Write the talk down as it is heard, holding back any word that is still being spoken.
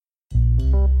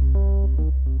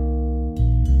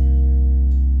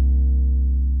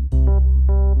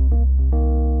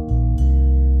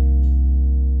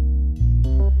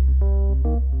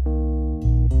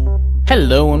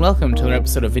Hello and welcome to another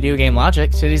episode of Video Game Logic.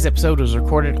 Today's episode was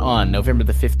recorded on November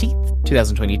the 15th,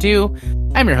 2022.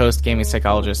 I'm your host, gaming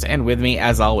psychologist, and with me,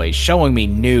 as always, showing me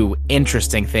new,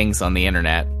 interesting things on the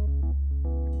internet.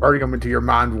 Burning them into your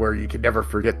mind where you can never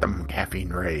forget them, Caffeine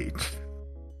Rage.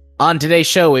 On today's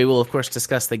show, we will, of course,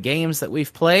 discuss the games that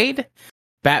we've played.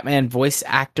 Batman voice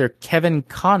actor Kevin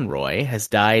Conroy has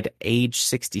died, age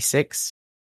 66.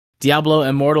 Diablo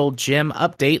Immortal Gym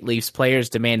update leaves players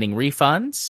demanding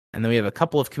refunds. And then we have a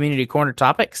couple of community corner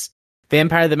topics.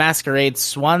 Vampire the Masquerade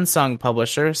Swan Song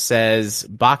publisher says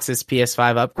Box's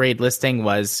PS5 upgrade listing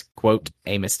was, quote,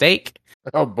 a mistake.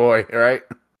 Oh boy, right?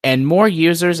 And more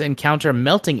users encounter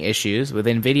melting issues with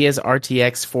NVIDIA's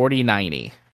RTX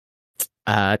 4090.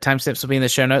 Timestamps will be in the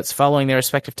show notes following their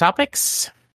respective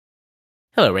topics.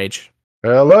 Hello, Rage.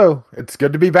 Hello, it's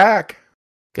good to be back.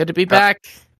 Good to be back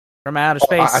from outer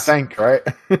space. I think, right?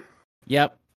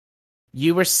 Yep.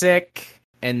 You were sick.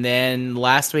 And then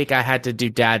last week I had to do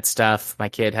dad stuff. My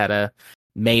kid had a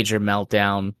major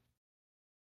meltdown.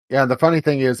 Yeah, and the funny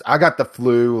thing is, I got the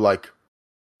flu like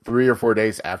 3 or 4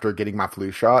 days after getting my flu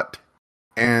shot.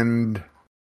 And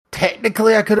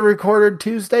technically I could have recorded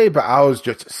Tuesday, but I was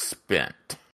just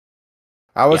spent.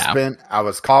 I was spent. I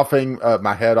was coughing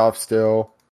my head off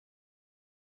still.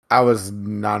 I was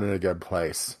not in a good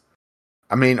place.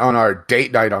 I mean, on our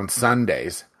date night on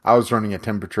Sundays, I was running a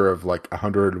temperature of like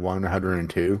 101,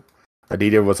 102.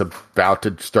 Adita was about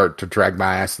to start to drag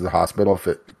my ass to the hospital if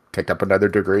it ticked up another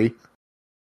degree.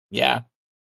 Yeah.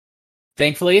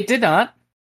 Thankfully, it did not.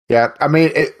 Yeah, I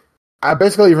mean, I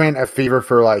basically ran a fever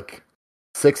for like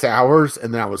 6 hours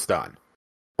and then I was done.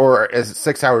 Or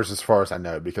 6 hours as far as I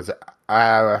know, because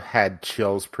I had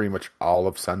chills pretty much all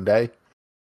of Sunday.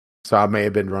 So I may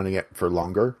have been running it for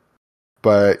longer.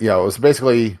 But, yeah, it was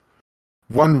basically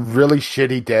one really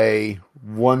shitty day,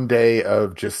 one day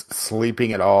of just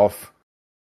sleeping it off,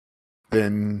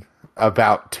 then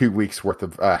about 2 weeks worth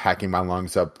of hacking my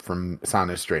lungs up from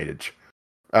sinus drainage.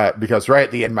 Because right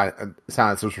at the end, my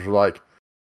sinuses were like,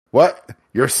 "What?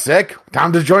 You're sick?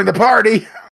 Time to join the party!"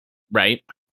 Right.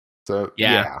 So,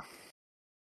 yeah.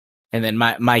 And then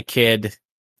my kid,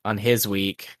 on his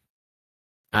week,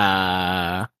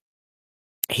 my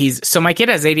kid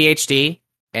has ADHD.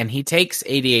 And he takes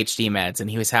ADHD meds, and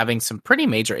he was having some pretty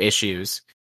major issues.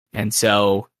 And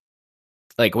so,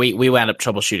 like, we wound up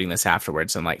troubleshooting this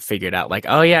afterwards and, like, figured out, like,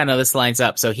 oh, yeah, no, this lines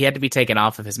up. So he had to be taken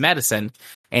off of his medicine,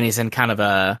 and he's in kind of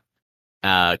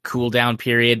a cool-down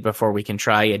period before we can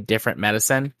try a different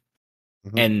medicine.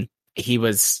 Mm-hmm. And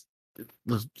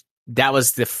that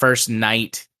was the first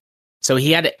night. So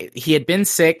he had been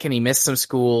sick, and he missed some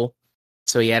school.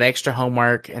 So he had extra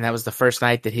homework, and that was the first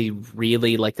night that he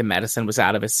really, like, the medicine was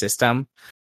out of his system.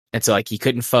 And so, like, he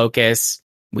couldn't focus.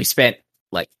 We spent,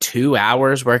 like, 2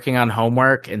 hours working on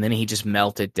homework, and then he just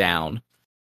melted down.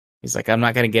 He's like, I'm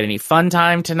not going to get any fun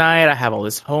time tonight. I have all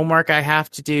this homework I have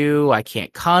to do. I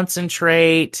can't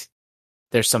concentrate.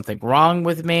 There's something wrong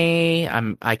with me.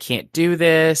 I can't do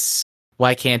this.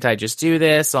 Why can't I just do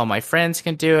this? All my friends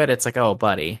can do it. It's like, oh,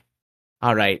 buddy.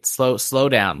 All right, slow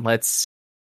down. Let's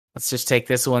just take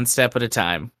this one step at a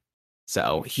time.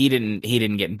 So he didn't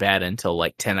get in bed until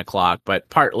like 10 o'clock, but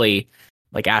partly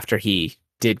like after he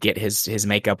did get his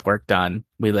makeup work done,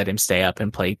 we let him stay up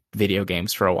and play video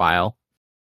games for a while.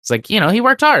 It's like, he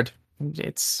worked hard.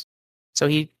 So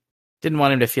he didn't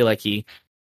want him to feel like he,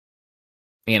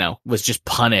 was just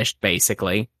punished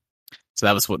basically. So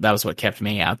that was what kept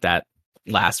me out that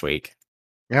last week.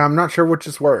 Yeah, I'm not sure which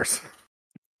is worse.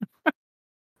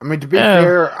 I mean, to be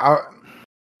fair,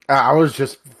 I was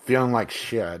just feeling like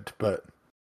shit, but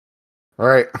all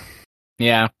right.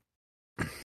 Yeah.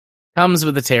 Comes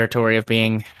with the territory of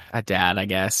being a dad, I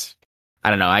guess. I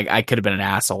don't know. I could have been an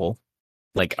asshole.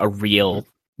 Like a real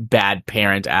bad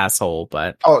parent asshole,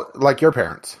 but... Oh, like your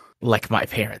parents. Like my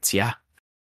parents, yeah.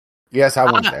 Yes, I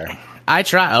went there. I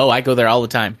try. Oh, I go there all the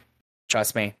time.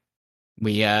 Trust me.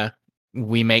 We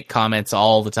make comments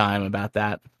all the time about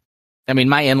that. I mean,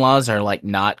 my in-laws are like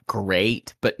not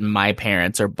great, but my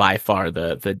parents are by far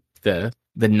the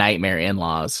nightmare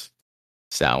in-laws.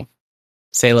 So,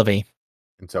 c'est la vie.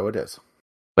 And so it is.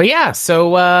 But yeah,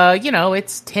 so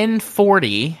it's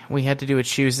 10:40. We had to do a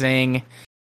choosing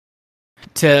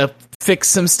to fix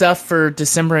some stuff for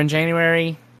December and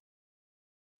January.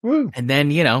 Woo. And then,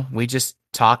 we just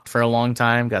talked for a long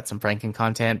time, got some Franken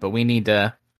content, but we need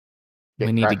to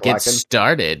get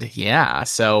started. Yeah.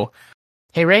 So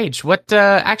Hey, Rage, what,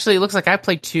 actually, it looks like I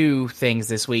played two things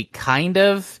this week, kind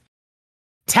of.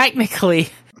 Technically,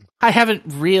 I haven't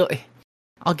really.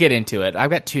 I'll get into it. I've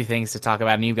got two things to talk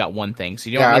about, and you've got one thing. So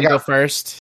you want me to go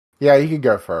first? Yeah, you can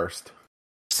go first.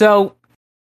 So,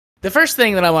 the first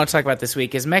thing that I want to talk about this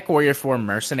week is MechWarrior 4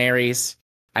 Mercenaries.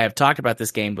 I have talked about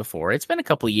this game before. It's been a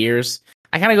couple years.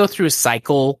 I kind of go through a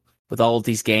cycle with all of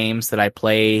these games that I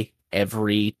play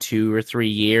every 2 or 3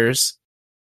 years.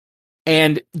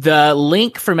 And the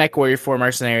link for MechWarrior 4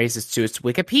 Mercenaries is to its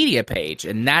Wikipedia page,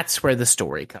 and that's where the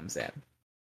story comes in.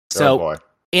 So,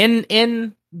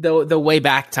 in the way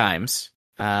back times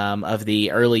of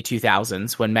the early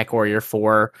 2000s, when MechWarrior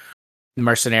 4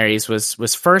 Mercenaries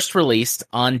was first released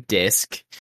on disc,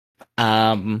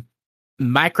 Microsoft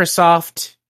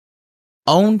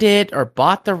owned it or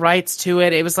bought the rights to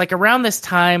it. It was like around this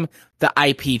time the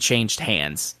IP changed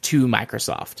hands to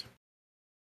Microsoft.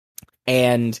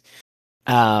 And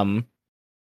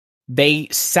they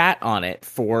sat on it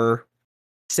for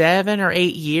 7 or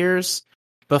 8 years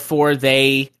before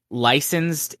they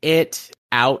licensed it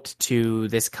out to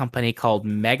this company called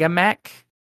Megamech,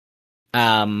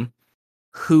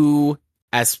 who,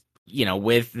 as you know,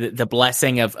 with the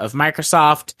blessing of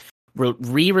Microsoft,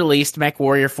 re-released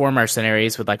MechWarrior 4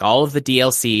 Mercenaries with like all of the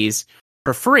DLCs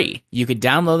for free. You could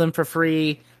download them for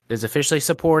free. It was officially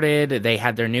supported. They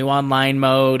had their new online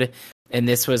mode, and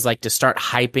this was like to start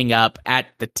hyping up at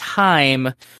the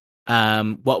time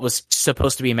what was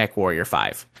supposed to be MechWarrior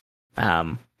 5.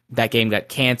 That game got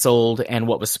canceled, and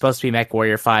what was supposed to be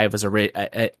MechWarrior 5 was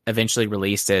eventually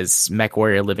released as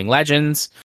MechWarrior Living Legends,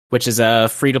 which is a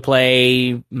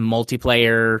free-to-play,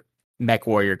 multiplayer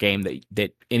MechWarrior game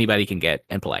that anybody can get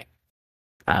and play.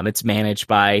 It's managed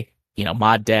by,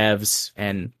 mod devs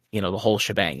and, the whole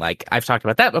shebang. Like, I've talked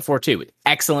about that before, too.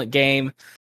 Excellent game.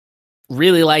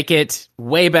 Really like it.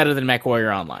 Way better than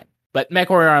MechWarrior Online. But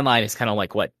MechWarrior Online is kind of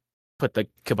like what put the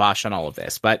kibosh on all of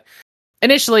this. But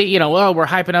initially, we're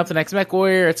hyping up the next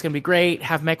MechWarrior. It's going to be great.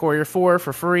 Have MechWarrior 4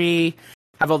 for free.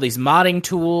 Have all these modding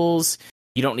tools.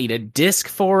 You don't need a disc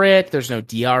for it. There's no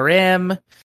DRM.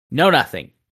 No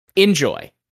nothing.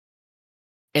 Enjoy.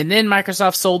 And then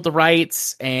Microsoft sold the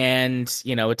rights, and,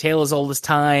 a tale as old as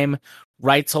time.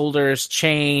 Rights holders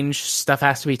change. Stuff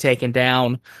has to be taken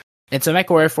down. And so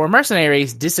MechWarrior 4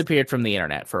 Mercenaries disappeared from the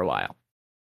internet for a while.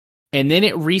 And then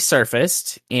it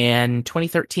resurfaced in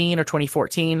 2013 or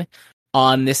 2014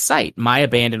 on this site,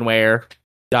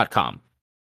 myabandonware.com,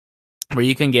 where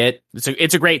you can get,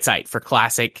 it's a great site for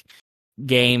classic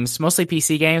games, mostly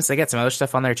PC games. They got some other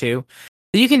stuff on there too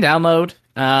that you can download.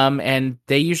 And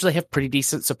they usually have pretty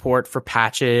decent support for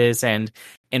patches and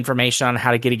information on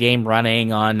how to get a game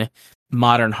running on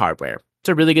modern hardware. It's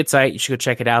a really good site. You should go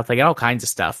check it out. They got all kinds of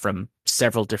stuff from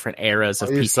several different eras of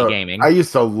PC gaming. I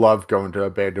used to love going to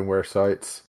abandonware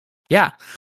sites. Yeah.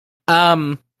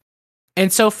 And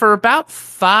so for about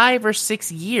 5 or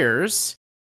 6 years,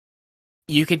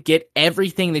 you could get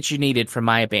everything that you needed from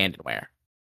My Abandonware.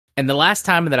 And the last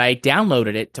time that I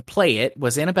downloaded it to play it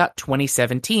was in about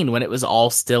 2017, when it was all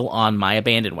still on My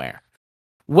Abandonware.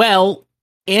 Well,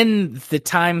 in the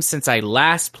time since I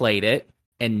last played it,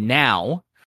 and now,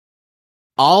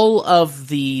 all of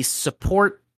the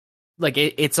support, like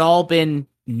it's all been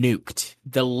nuked.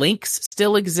 The links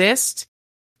still exist,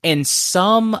 and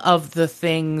some of the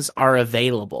things are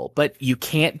available, but you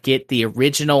can't get the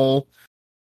original.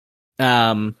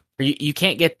 You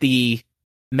can't get the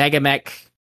Megamech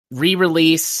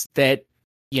re-release that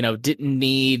didn't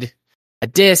need a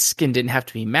disc and didn't have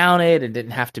to be mounted and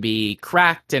didn't have to be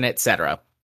cracked and etc.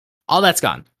 All that's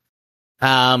gone.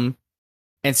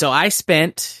 And so I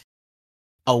spent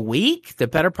a week, the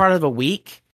better part of a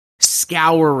week,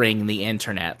 scouring the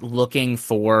internet looking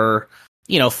for,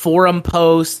 forum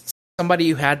posts, somebody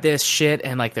who had this shit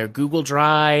in like their Google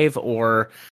Drive or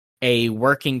a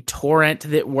working torrent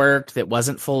that worked that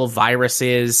wasn't full of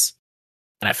viruses.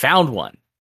 And I found one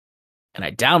and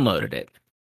I downloaded it.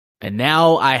 And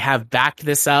now I have backed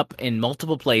this up in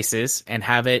multiple places and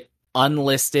have it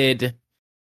unlisted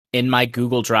in my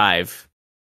Google Drive.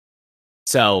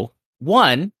 So,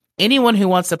 anyone who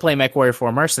wants to play MechWarrior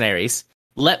 4 Mercenaries,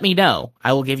 let me know.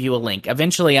 I will give you a link.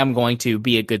 Eventually, I'm going to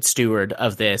be a good steward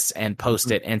of this and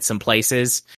post it in some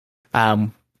places,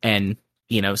 and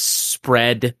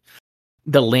spread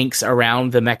the links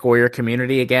around the MechWarrior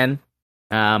community again.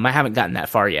 I haven't gotten that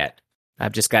far yet.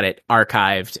 I've just got it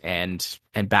archived and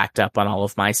backed up on all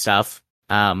of my stuff.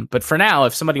 But for now,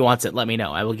 if somebody wants it, let me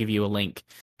know. I will give you a link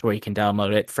to where you can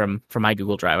download it from my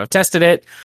Google Drive. I've tested it.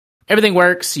 Everything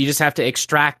works. You just have to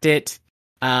extract it.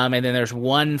 And then there's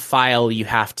one file you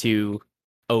have to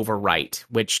overwrite,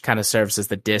 which kind of serves as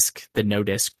the no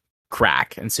disk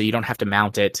crack, and so you don't have to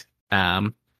mount it,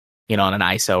 on an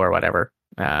ISO or whatever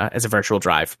as a virtual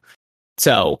drive.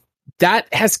 So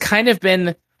that has kind of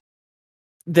been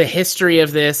the history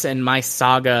of this and my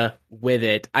saga with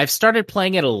it. I've started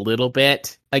playing it a little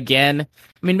bit again.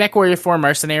 I mean, MechWarrior 4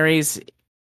 Mercenaries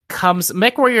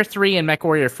MechWarrior 3 and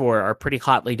MechWarrior 4 are pretty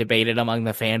hotly debated among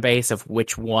the fan base of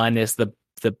which one is the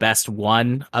best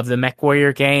one of the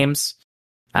MechWarrior games.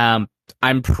 I'm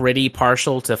pretty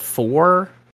partial to 4,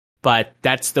 but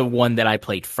that's the one that I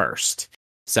played first.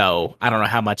 So I don't know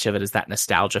how much of it is that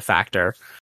nostalgia factor.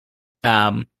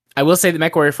 I will say that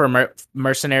MechWarrior 4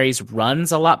 Mercenaries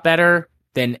runs a lot better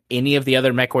than any of the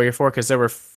other MechWarrior 4 because there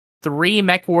were 3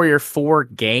 MechWarrior 4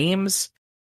 games.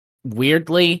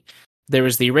 Weirdly, there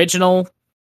was the original,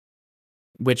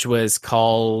 which was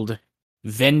called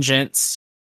Vengeance,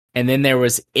 and then there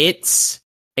was its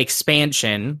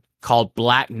expansion called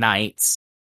Black Knights,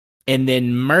 and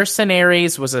then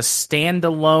Mercenaries was a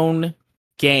standalone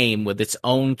game with its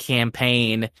own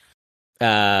campaign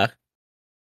that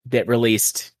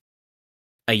released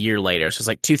a year later. So it's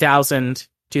like 2000,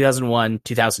 2001,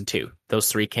 2002. Those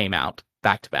 3 came out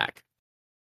back to back.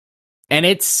 And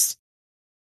it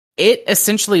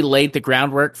essentially laid the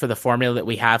groundwork for the formula that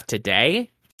we have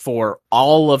today for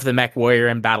all of the MechWarrior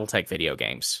and BattleTech video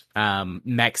games.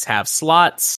 Mechs have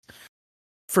slots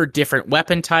for different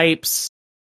weapon types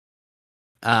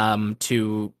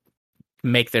to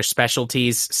make their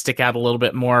specialties stick out a little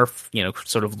bit more,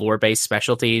 sort of lore-based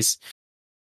specialties.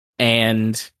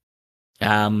 And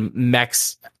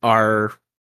mechs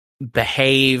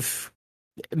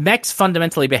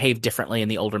fundamentally behave differently in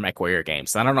the older MechWarrior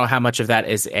games. I don't know how much of that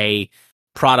is a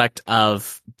product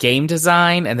of game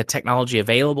design and the technology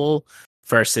available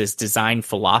versus design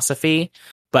philosophy,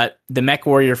 but the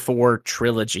MechWarrior 4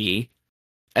 trilogy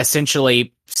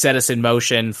essentially set us in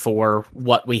motion for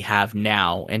what we have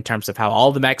now in terms of how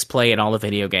all the mechs play in all the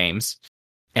video games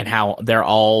and how they're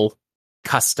all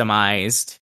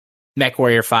customized.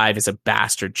 MechWarrior 5 is a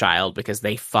bastard child because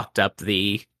they fucked up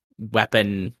the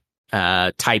weapon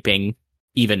typing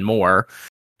even more.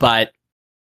 But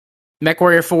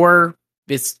MechWarrior 4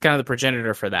 is kind of the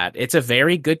progenitor for that. It's a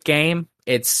very good game.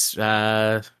 It's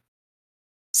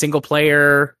single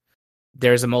player.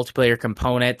 There's a multiplayer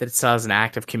component that still has an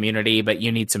active community, but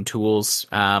you need some tools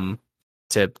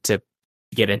to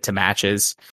get into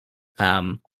matches.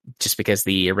 Just because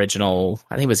the original,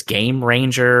 I think it was Game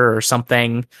Ranger or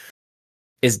something,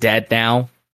 is dead now.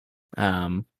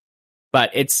 But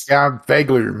it's... Yeah, I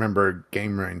vaguely remember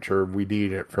Game Ranger. We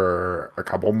needed it for a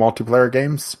couple multiplayer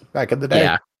games back in the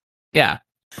day. Yeah.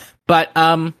 But,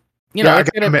 I've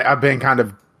been kind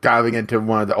of diving into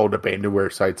one of the old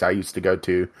abandonware sites I used to go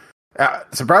to.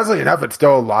 Surprisingly enough, it's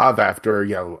still alive after,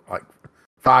 like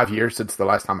 5 years since the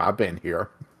last time I've been here.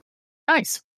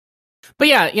 Nice. But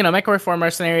yeah, MechWarrior 4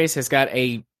 Mercenaries has got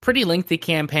a pretty lengthy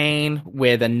campaign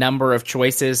with a number of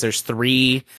choices. There's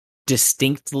 4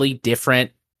 distinctly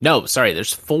different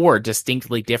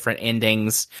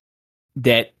endings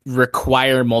that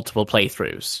require multiple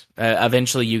playthroughs.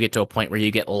 Eventually you get to a point where you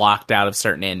get locked out of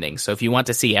certain endings. So if you want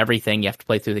to see everything, you have to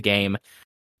play through the game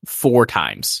 4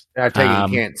 times. I take it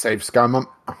you can't save scum them?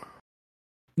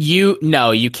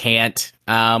 No, you can't.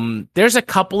 There's a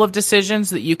couple of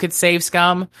decisions that you could save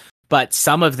scum, but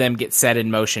some of them get set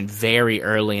in motion very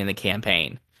early in the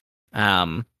campaign.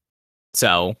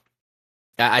 So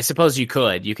I suppose you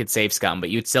could save scum, but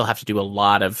you'd still have to do a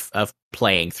lot of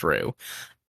playing through.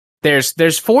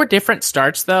 There's 4 different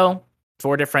starts though,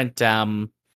 4 different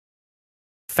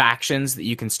factions that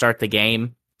you can start the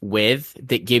game with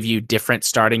that give you different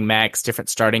starting mechs, different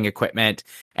starting equipment,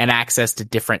 and access to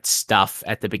different stuff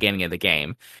at the beginning of the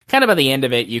game. Kind of by the end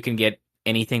of it, you can get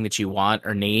anything that you want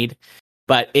or need,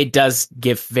 but it does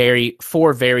give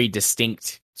 4 very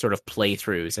distinct sort of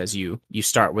playthroughs as you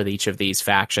start with each of these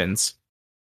factions,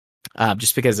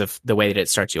 just because of the way that it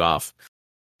starts you off.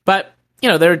 But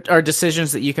there are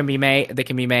decisions that can be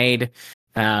made,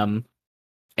 and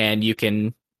you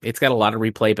can. It's got a lot of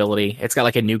replayability. It's got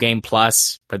like a new game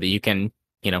plus, where that you can,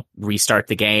 restart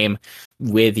the game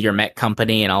with your mech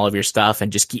company and all of your stuff,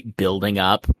 and just keep building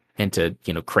up into,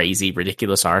 crazy,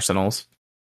 ridiculous arsenals.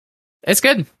 It's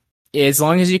good as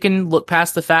long as you can look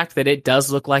past the fact that it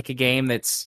does look like a game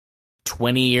that's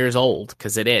 20 years old,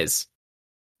 because it is.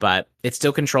 But it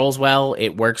still controls well.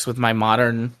 It works with my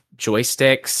modern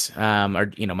joysticks,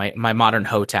 or my modern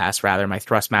HOTAS rather, my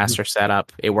Thrustmaster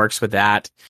setup. It works with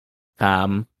that.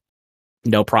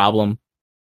 No problem.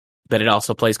 But it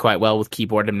also plays quite well with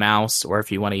keyboard and mouse, or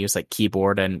if you want to use like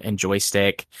keyboard and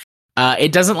joystick.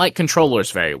 It doesn't like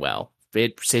controllers very well.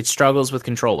 It struggles with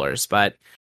controllers, but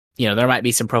there might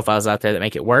be some profiles out there that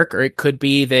make it work, or it could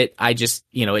be that I just,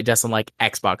 it doesn't like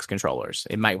Xbox controllers.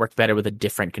 It might work better with a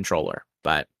different controller.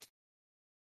 But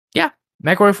yeah,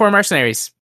 MechWarrior 4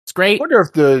 Mercenaries. It's great. I wonder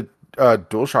if the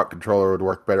DualShock controller would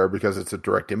work better because it's a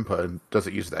direct input and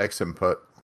doesn't use the X input.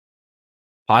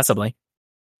 Possibly.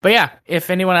 But yeah,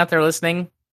 if anyone out there listening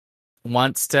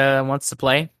wants to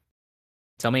play,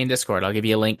 tell me in Discord. I'll give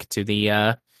you a link to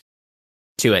the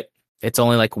to it. It's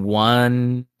only like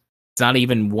it's not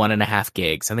even 1.5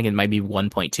 gigs. I think it might be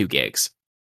 1.2 gigs.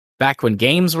 Back when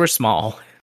games were smaller,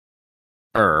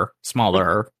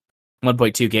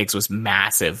 1.2 gigs was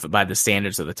massive by the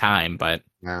standards of the time, but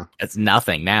it's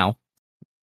nothing now.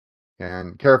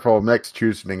 And careful, next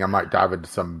choosing, I might dive into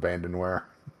some abandonware.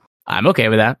 I'm okay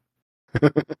with that. All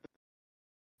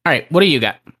right, what do you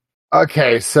got?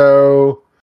 Okay, so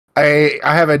I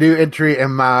have a new entry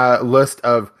in my list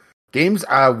of games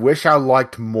I wish I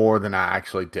liked more than I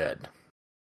actually did.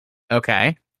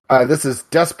 Okay. This is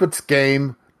Despot's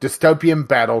Game, Dystopian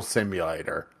Battle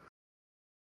Simulator.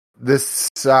 This,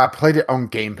 I played it on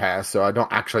Game Pass, so I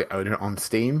don't actually own it on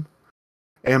Steam.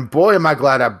 And boy, am I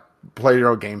glad I played it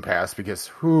on Game Pass,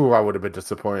 because I would have been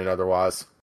disappointed otherwise.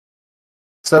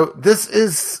 So this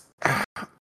is...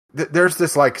 There's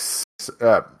this, like,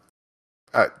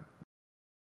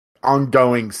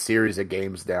 ongoing series of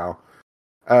games now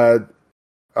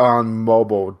on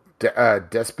mobile.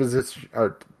 Dispositions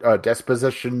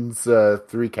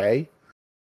 3K.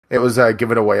 It was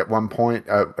given away at one point,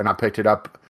 and I picked it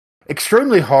up.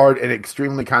 Extremely hard and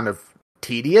extremely kind of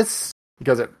tedious,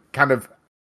 because it kind of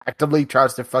actively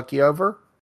tries to fuck you over.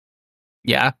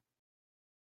 Yeah.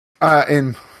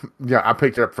 And yeah, I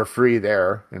picked it up for free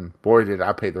there, and boy, did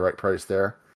I pay the right price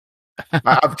there.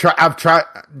 I've tried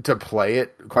to play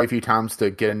it quite a few times to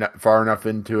get far enough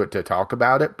into it to talk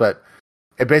about it, but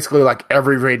it basically, like,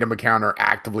 every random encounter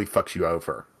actively fucks you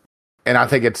over. And I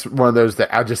think it's one of those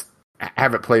that I just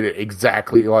haven't played it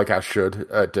exactly like I should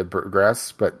to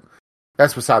progress, but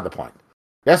that's beside the point.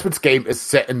 That's what's game is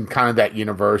set in kind of that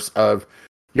universe of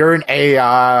you're an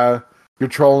AI, you're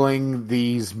trolling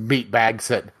these meatbags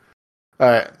that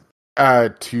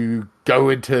to go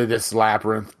into this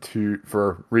labyrinth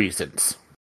for reasons.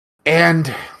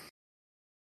 And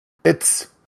it's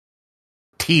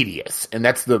tedious, and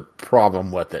that's the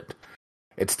problem with it.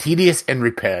 It's tedious and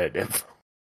repetitive.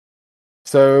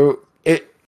 So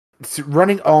it's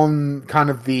running on kind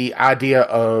of the idea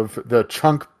of the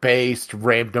chunk-based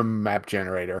random map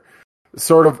generator.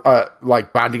 Sort of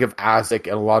like Binding of Isaac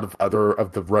and a lot of other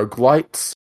of the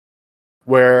roguelites,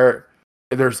 where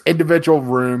there's individual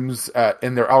rooms,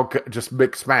 and they're all just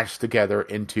mixed matched together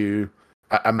into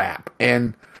a map.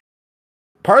 And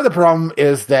part of the problem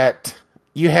is that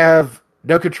you have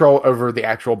no control over the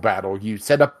actual battle. You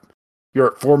set up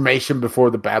your formation before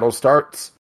the battle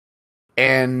starts,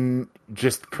 and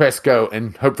just press go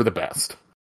and hope for the best.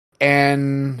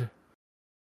 And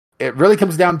it really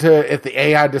comes down to if the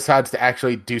AI decides to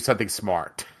actually do something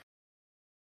smart.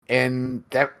 And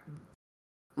that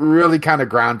really kind of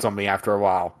grinds on me after a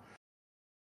while.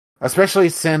 Especially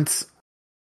since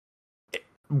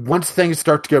once things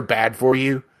start to go bad for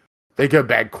you, they go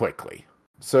bad quickly.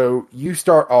 So you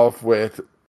start off with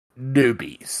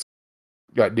newbies.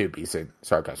 Newbies in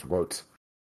sarcasm quotes.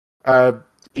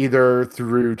 Either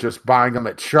through just buying them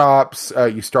at shops.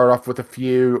 You start off with a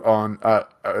few on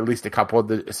at least a couple of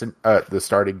the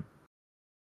starting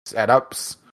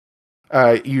setups.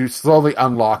 You slowly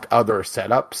unlock other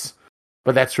setups.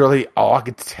 But that's really all I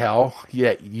could tell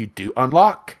that you do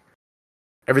unlock.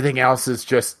 Everything else is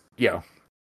just,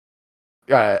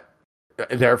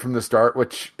 there from the start,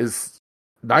 which is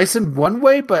nice in one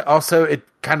way, but also it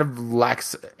kind of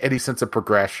lacks any sense of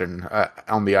progression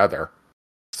on the other.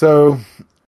 So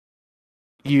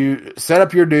you set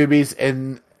up your newbies,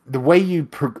 and the way you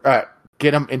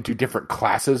get them into different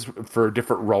classes for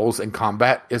different roles in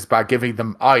combat is by giving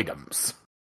them items.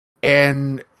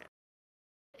 And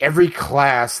every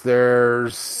class,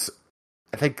 there's,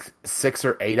 I think, 6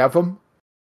 or 8 of them.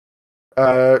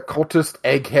 Cultists,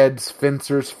 eggheads,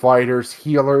 fencers, fighters,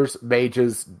 healers,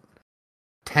 mages,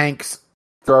 tanks,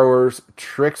 throwers,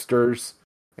 tricksters,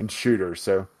 and shooters.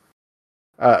 So,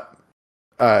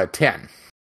 10.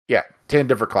 Yeah, 10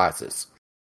 different classes.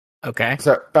 Okay.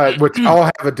 So, which all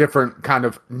have a different kind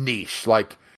of niche.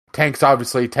 Like, tanks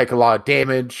obviously take a lot of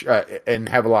damage and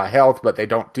have a lot of health, but they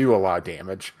don't do a lot of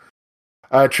damage.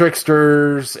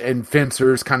 Tricksters and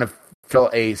fencers kind of fill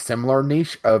a similar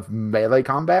niche of melee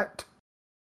combat,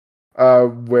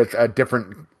 with a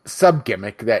different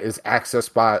sub-gimmick that is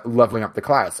accessed by leveling up the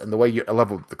class. And the way you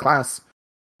level up the class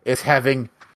is having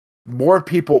more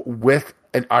people with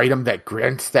an item that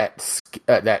grants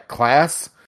that class,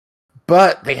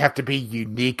 but they have to be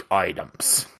unique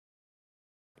items.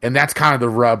 And that's kind of the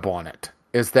rub on it,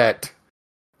 is that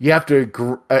you have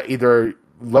to either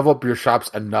level up your shops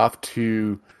enough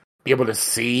to be able to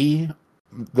see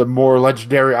the more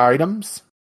legendary items,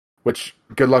 which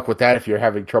good luck with that if you're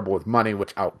having trouble with money,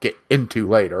 which I'll get into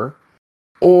later,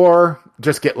 or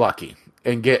just get lucky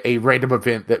and get a random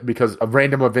event because a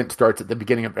random event starts at the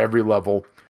beginning of every level,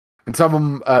 and some of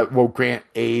them will grant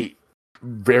a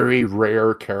very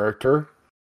rare character,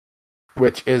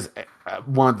 which is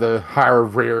one of the higher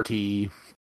rarity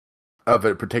of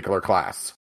a particular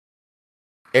class.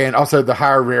 And also the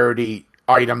higher rarity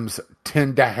items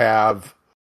tend to have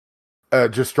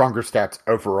just stronger stats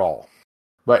overall.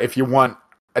 But if you want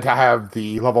to have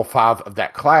the level 5 of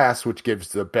that class, which gives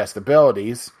the best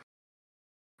abilities,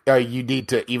 you need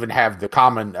to even have the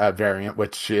common variant,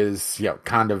 which is,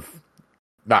 kind of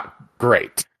not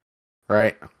great,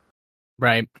 right?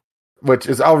 Right. Which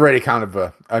is already kind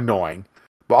of annoying.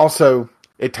 But also,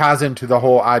 it ties into the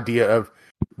whole idea of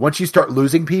once you start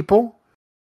losing people,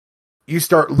 you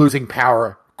start losing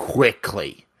power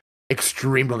quickly.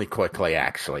 Extremely quickly,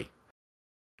 actually.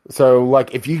 So,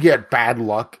 like, if you get bad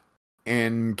luck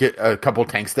and get a couple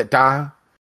tanks that die,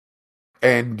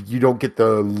 and you don't get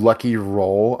the lucky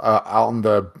roll on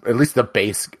at least the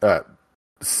base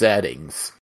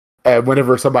settings,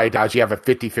 whenever somebody dies, you have a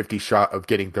 50-50 shot of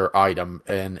getting their item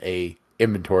in a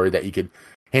inventory that you could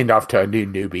hand off to a new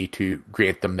newbie to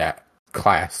grant them that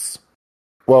class.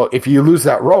 Well, if you lose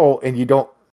that roll and you don't,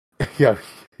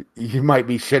 you might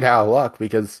be shit out of luck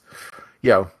because,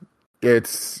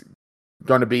 it's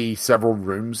going to be several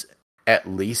rooms at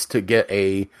least to get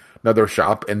another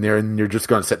shop, and then you're just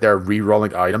going to sit there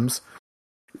re-rolling items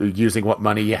using what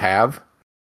money you have.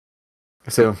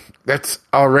 So that's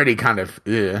already kind of,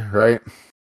 right?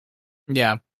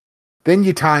 Yeah. Then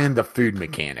you tie in the food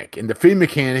mechanic, and the food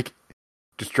mechanic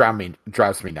just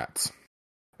drives me nuts.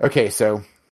 Okay, so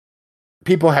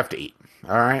people have to eat,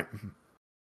 all right?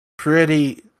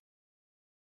 Pretty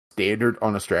standard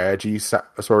on a strategy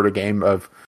sort of game of,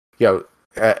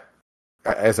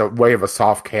 as a way of a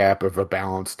soft cap of a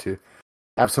balance to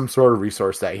have some sort of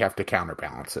resource that you have to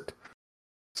counterbalance it.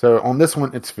 So on this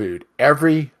one, it's food.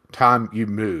 Every time you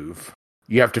move,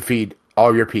 you have to feed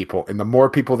all your people, and the more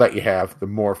people that you have, the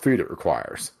more food it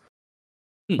requires.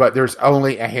 But there's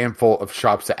only a handful of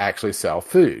shops that actually sell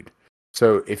food.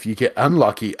 So if you get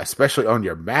unlucky, especially on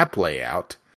your map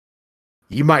layout,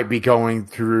 you might be going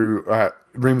through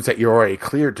rooms that you already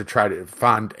cleared to try to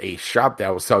find a shop that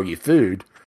will sell you food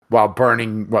while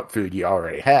burning what food you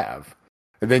already have.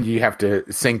 And then you have to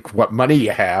sink what money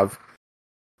you have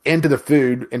into the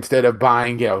food instead of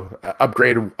buying,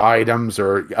 upgraded items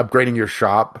or upgrading your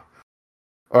shop.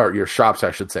 Or your shops,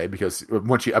 I should say, because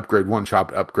once you upgrade one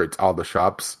shop, it upgrades all the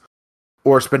shops.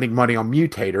 Or spending money on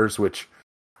mutators, which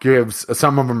gives,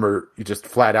 some of them are just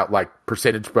flat out like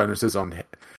percentage bonuses on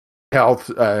health,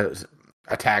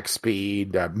 attack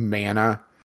speed, mana.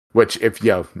 Which, if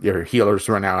your healers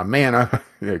run out of mana,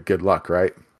 good luck,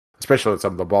 right? Especially in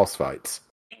some of the boss fights.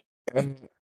 And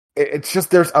it's just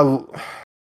there's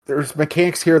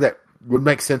mechanics here that would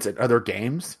make sense in other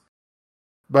games,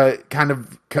 but kind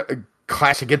of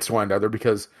clash against one another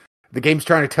because the game's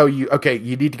trying to tell you, okay,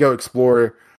 you need to go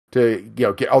explore to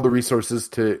get all the resources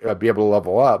to be able to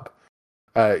level up,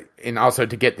 and also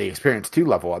to get the experience to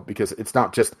level up, because it's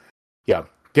not just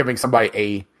giving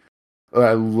somebody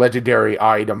a legendary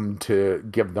item to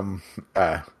give them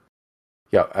a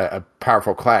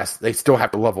powerful class. They still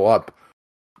have to level up,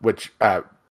 which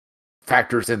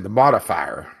factors in the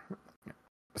modifier.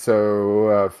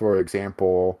 So, for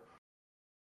example,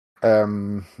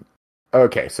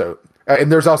 okay, so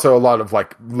and there's also a lot of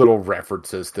like little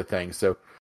references to things. So,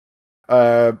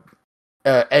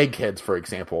 Eggheads, for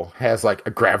example, has like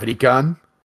a gravity gun,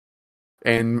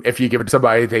 and if you give it to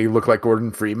somebody, they look like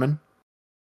Gordon Freeman.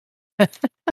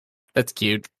 That's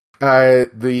cute.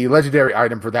 The legendary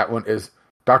item for that one is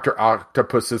Dr.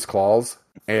 Octopus's claws,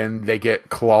 and they get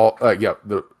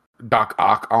the Doc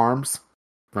Ock arms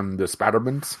from the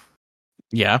Spider-Mans.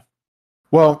 Yeah.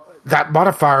 Well, that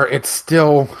modifier, it's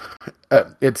still,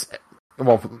 to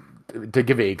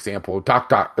give you an example,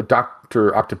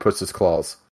 Dr. Octopus's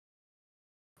claws.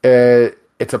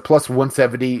 It's a plus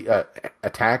 170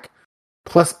 attack,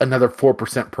 plus another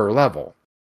 4% per level.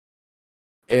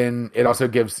 And it also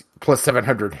gives plus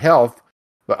 700 health,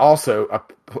 but also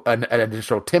an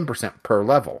additional 10% per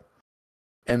level.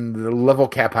 And the level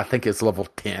cap, I think, is level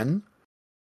 10.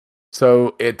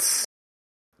 So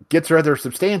gets rather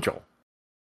substantial.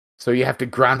 So you have to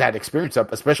grind that experience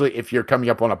up, especially if you're coming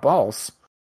up on a boss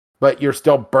but you're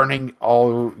still burning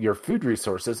all your food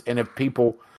resources. And if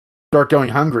people start going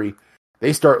hungry,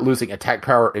 they start losing attack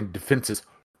power and defenses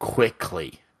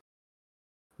quickly,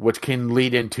 which can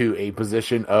lead into a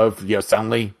position of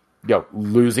suddenly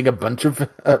losing a bunch of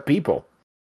people.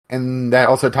 And that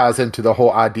also ties into the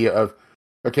whole idea of,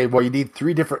 okay, well, you need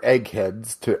 3 different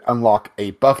eggheads to unlock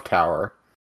a buff tower,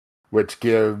 which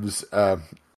gives, I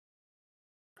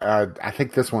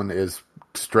think this one is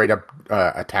straight up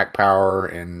attack power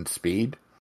and speed.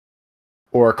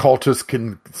 Or cultists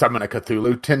can summon a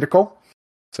Cthulhu tentacle.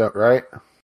 So, right?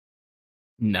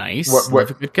 Nice. Love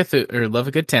a good Cthulhu, or love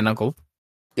a good tentacle.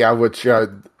 Yeah, which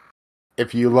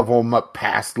if you level them up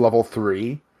past level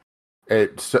 3,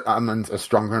 it summons a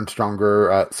stronger and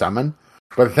stronger summon.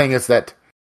 But the thing is that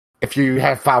if you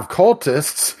have 5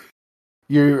 cultists,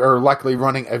 you are likely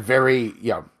running a very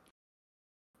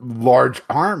large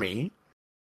army.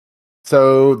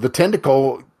 So the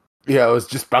tentacle, is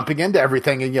just bumping into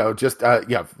everything and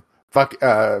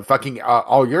fucking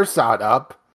all your side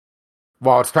up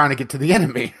while it's trying to get to the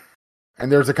enemy.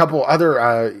 And there's a couple other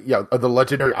of the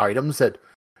legendary items that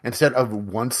instead of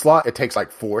 1 slot, it takes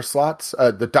like 4 slots.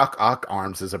 The Doc Ock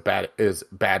arms is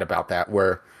bad about that,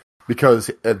 where because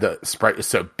the sprite is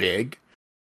so big,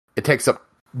 it takes up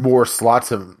more slots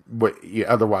than what you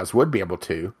otherwise would be able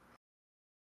to.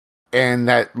 And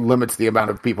that limits the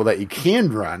amount of people that you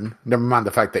can run, never mind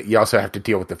the fact that you also have to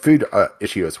deal with the food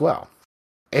issue as well.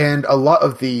 And a lot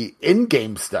of the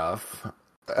in-game stuff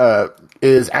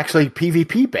is actually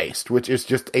PvP based, which is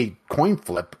just a coin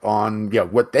flip on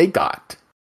what they got.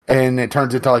 And it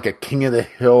turns into like a King of the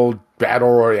Hill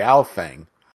Battle Royale thing.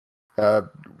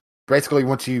 Basically,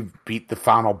 once you beat the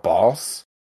final boss,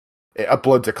 it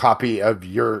uploads a copy of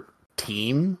your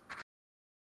team,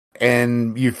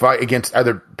 and you fight against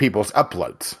other people's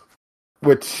uploads,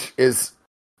 which is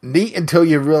neat until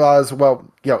you realize,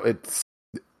 it's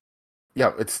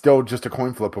still just a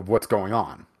coin flip of what's going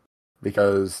on,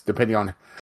 because depending on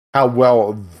how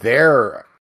well their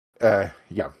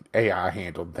AI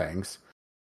handled things,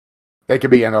 they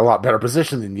could be in a lot better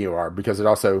position than you are, because it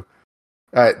also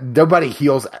nobody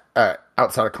heals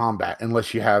outside of combat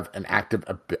unless you have an active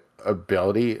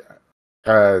ability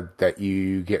that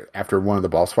you get after one of the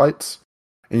boss fights,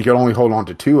 and you can only hold on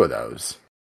to 2 of those.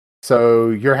 So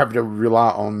you're having to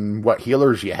rely on what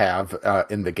healers you have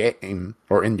in the game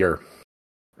or in your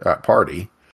party,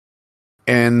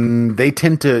 and they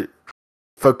tend to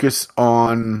focus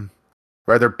on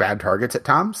rather bad targets at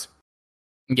times.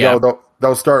 Yeah,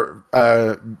 they'll start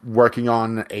working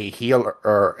on a healer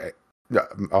or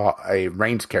a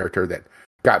ranged character that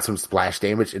got some splash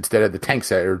damage instead of the tanks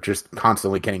that are just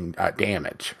constantly getting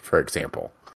damage, for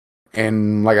example.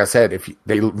 And like I said, if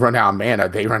they run out of mana,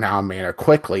 they run out of mana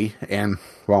quickly. And,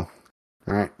 well,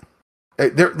 all right.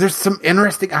 There's some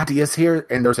interesting ideas here,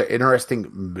 and there's an interesting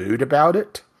mood about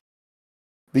it.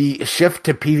 The shift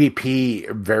to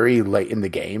PvP very late in the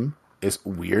game is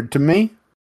weird to me.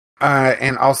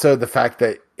 And also the fact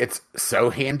that it's so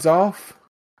hands-off.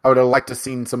 I would have liked to have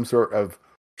seen some sort of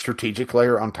strategic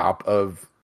layer on top of,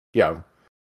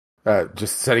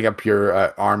 just setting up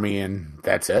your army and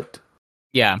that's it.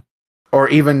 Yeah. Or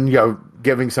even,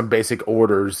 giving some basic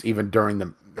orders even during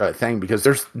the thing, because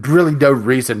there's really no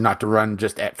reason not to run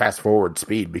just at fast forward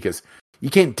speed, because you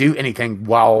can't do anything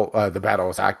while the battle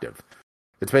is active.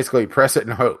 It's basically press it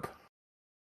and hope.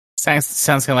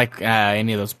 Sounds kind of like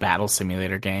any of those battle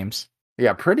simulator games.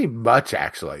 Yeah, pretty much,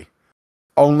 actually.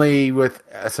 Only with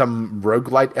some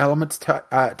roguelite elements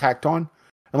tacked on.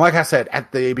 And like I said,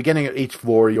 at the beginning of each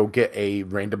floor, you'll get a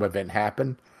random event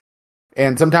happen.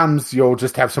 And sometimes you'll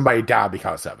just have somebody die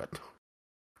because of it.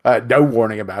 No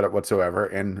warning about it whatsoever.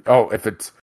 And, if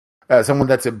it's someone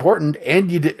that's important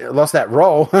and you lost that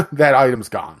roll, that item's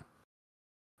gone.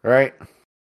 Right?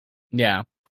 Yeah.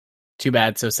 Too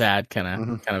bad, so sad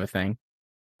kind of a thing.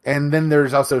 And then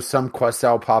there's also some quests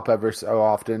that'll pop every so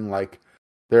often. Like,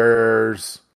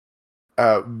 there's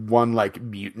one like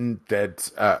mutant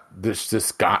that's there's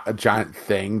this a giant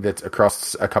thing that's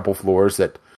across a couple floors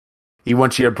that he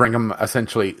wants you to bring him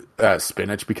essentially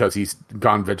spinach because he's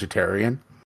gone vegetarian,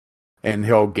 and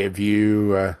he'll give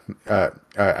you a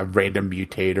random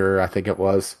mutator, I think it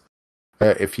was,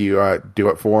 if you do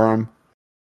it for him.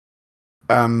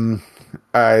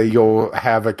 You'll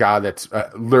have a guy that's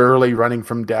literally running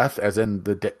from death, as in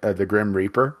the Grim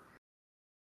Reaper.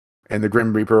 And the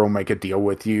Grim Reaper will make a deal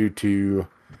with you to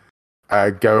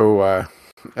go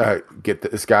get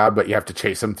this guy, but you have to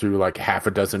chase him through like half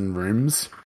a dozen rooms.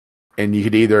 And you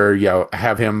could either,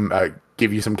 have him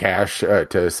give you some cash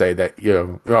to say that,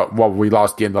 we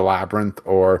lost you in the labyrinth,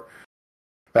 or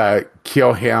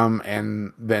kill him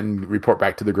and then report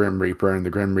back to the Grim Reaper, and the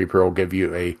Grim Reaper will give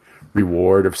you a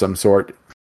reward of some sort.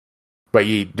 But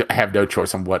you have no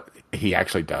choice on what he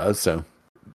actually does. So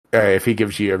if he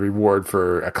gives you a reward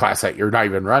for a class that you're not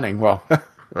even running, well,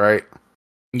 right?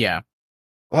 Yeah.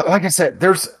 Like I said,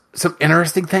 there's some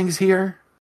interesting things here,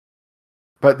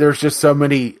 but there's just so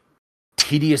many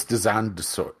tedious design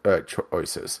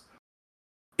choices.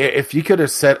 If you could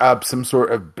have set up some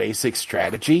sort of basic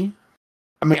strategy,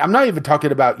 I mean, I'm not even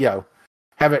talking about,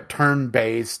 have it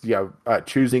turn-based,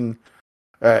 choosing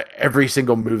every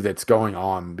single move that's going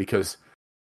on, because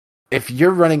if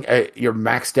you're running your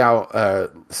maxed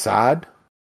out side,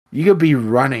 you could be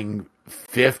running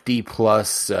 50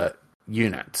 plus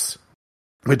units,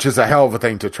 which is a hell of a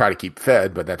thing to try to keep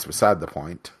fed, but that's beside the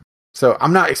point. So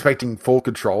I'm not expecting full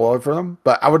control over them,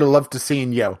 but I would have loved to see,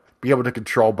 be able to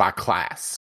control by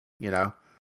class,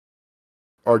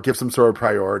 or give some sort of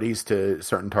priorities to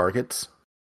certain targets.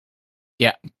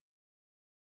 Yeah.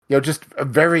 Just a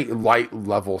very light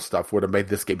level stuff would have made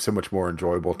this game so much more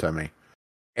enjoyable to me.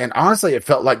 And honestly, it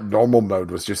felt like normal mode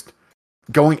was just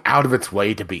going out of its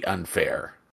way to be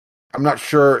unfair. I'm not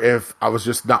sure if I was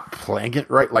just not playing it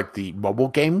right, like the mobile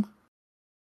game,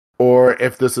 or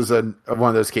if this is one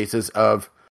of those cases of,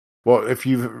 well, if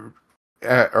you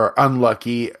are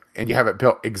unlucky and you have it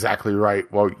built exactly right,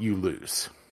 well, you lose.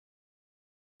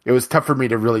 It was tough for me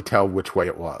to really tell which way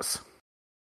it was.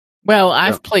 Well,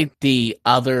 I've played the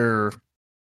other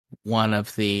one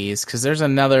of these, because there's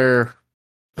another...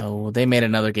 Oh, they made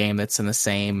another game that's in the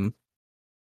same,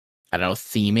 I don't know,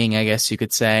 theming, I guess you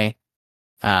could say.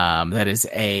 That is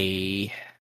a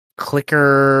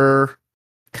clicker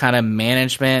kind of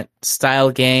management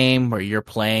style game where you're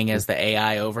playing as the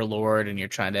AI overlord and you're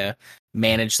trying to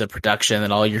manage the production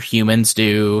that all your humans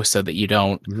do so that you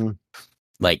don't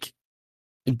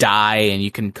die and you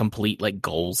can complete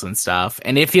goals and stuff.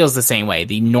 And it feels the same way.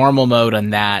 The normal mode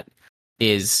on that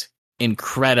is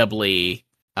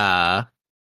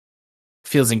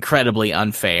feels incredibly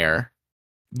unfair.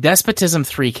 Despotism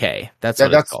 3K. That's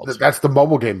what it's called. That's the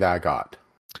mobile game that I got.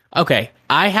 Okay,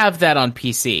 I have that on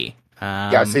PC.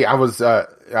 See,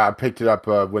 I picked it up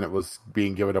when it was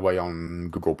being given away on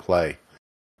Google Play.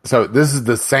 So this is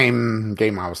the same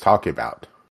game I was talking about.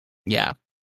 Yeah.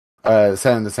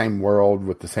 Set in the same world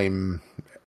with the same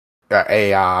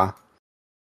AI.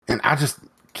 And I just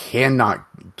cannot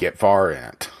get far in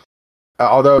it.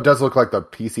 Although it does look like the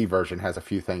PC version has a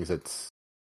few things that's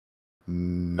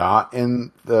not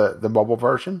in the mobile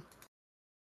version.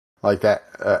 Like that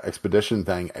expedition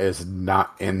thing is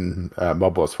not in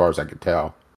mobile as far as I can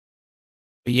tell.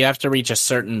 You have to reach a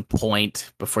certain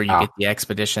point before you get the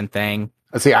expedition thing.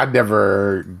 See, I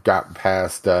never got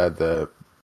past the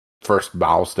first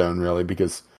milestone, really,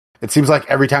 because it seems like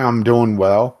every time I'm doing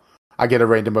well, I get a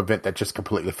random event that just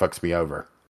completely fucks me over.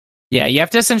 Yeah, you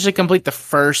have to essentially complete the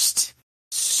first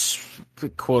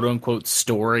quote-unquote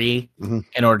story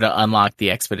in order to unlock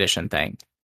the expedition thing.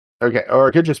 Okay, or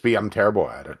it could just be I'm terrible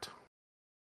at it.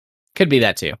 Could be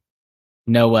that too.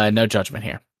 No judgment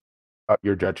here.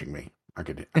 You're judging me. I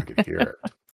could hear it. You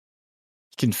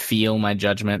can feel my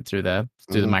judgment through the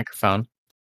microphone.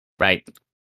 Right.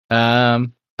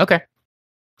 Okay.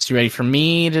 So you ready for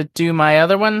me to do my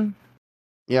other one?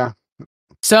 Yeah.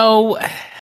 So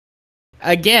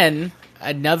again,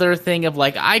 another thing of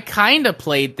I kind of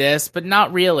played this, but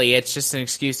not really. It's just an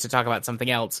excuse to talk about something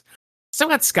else. Still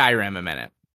got Skyrim a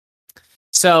minute.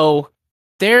 So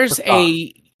there's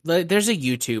a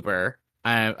YouTuber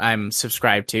I'm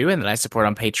subscribed to and that I support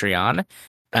on Patreon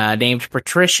named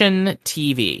Patrician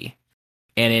TV.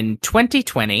 And in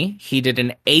 2020, he did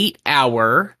an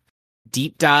 8-hour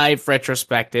deep dive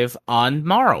retrospective on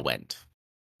Morrowind.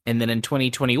 And then in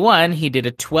 2021, he did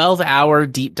a 12-hour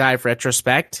deep dive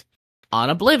retrospect on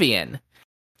Oblivion.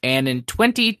 And in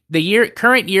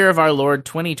current year of our Lord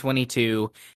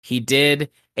 2022, he did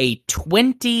a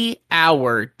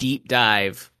 20-hour deep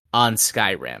dive on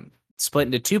Skyrim, split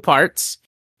into 2 parts.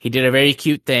 He did a very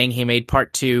cute thing. He made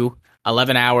part 2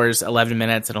 11 hours, 11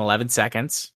 minutes, and 11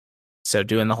 seconds. So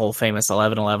doing the whole famous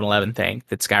 11, 11, 11 thing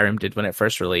that Skyrim did when it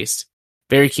first released.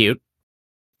 Very cute.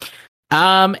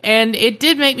 And it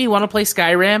did make me want to play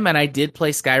Skyrim, and I did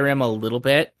play Skyrim a little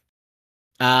bit.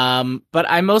 But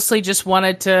I mostly just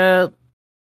wanted to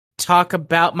talk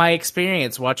about my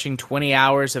experience watching 20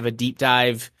 hours of a deep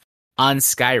dive on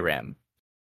Skyrim.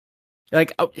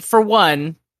 For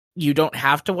one, you don't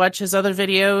have to watch his other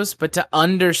videos, but to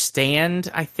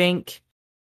understand, I think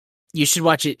you should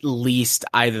watch at least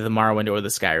either the Morrowind or the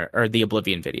Skyrim or the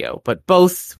Oblivion video, but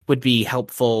both would be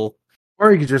helpful.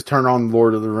 Or you could just turn on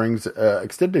Lord of the Rings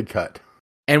extended cut.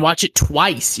 and watch it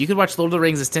twice. You could watch Lord of the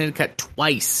Rings Extended Cut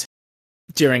twice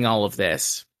during all of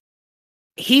this.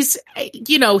 He's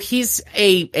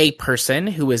a person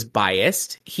who is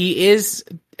biased. He is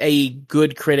a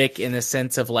good critic in the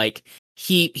sense of like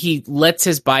he lets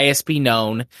his bias be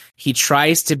known. He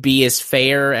tries to be as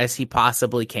fair as he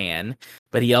possibly can,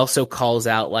 but he also calls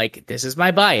out like, this is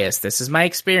my bias, this is my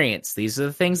experience, these are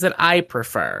the things that I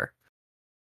prefer.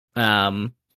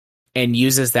 And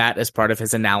uses that as part of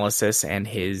his analysis and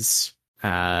his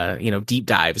deep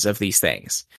dives of these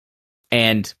things.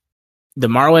 And the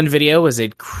Morrowind video was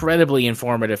incredibly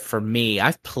informative for me.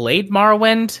 I've played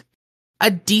Morrowind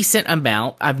a decent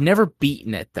amount. I've never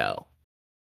beaten it, though.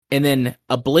 And then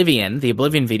Oblivion, the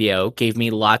Oblivion video, gave me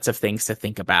lots of things to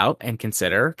think about and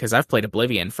consider, because I've played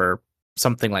Oblivion for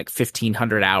something like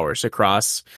 1,500 hours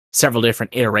across several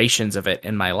different iterations of it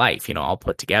in my life, all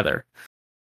put together.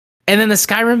 And then the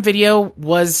Skyrim video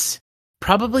was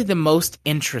probably the most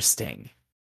interesting.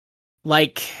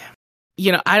 Like,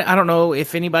 I don't know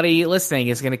if anybody listening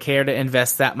is going to care to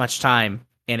invest that much time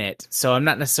in it. So I'm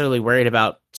not necessarily worried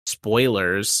about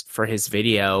spoilers for his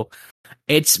video.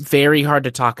 It's very hard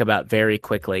to talk about very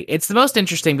quickly. It's the most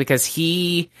interesting because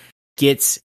he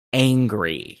gets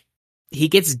angry. He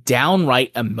gets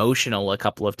downright emotional a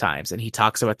couple of times, and he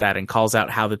talks about that and calls out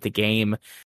how that the game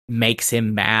makes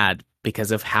him mad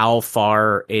because of how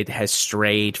far it has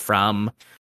strayed from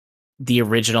the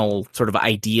original sort of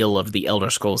ideal of the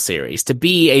Elder Scrolls series to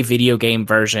be a video game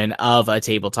version of a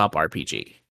tabletop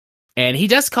RPG. And he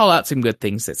does call out some good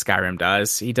things that Skyrim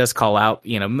does. He does call out,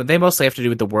 they mostly have to do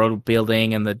with the world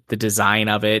building and the design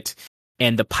of it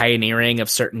and the pioneering of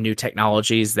certain new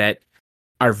technologies that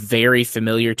are very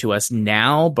familiar to us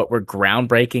now, but were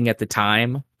groundbreaking at the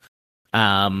time.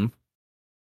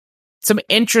 Some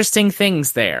interesting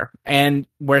things there. And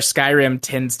where Skyrim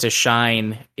tends to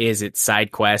shine is its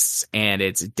side quests and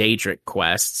its Daedric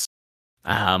quests.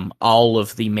 All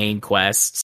of the main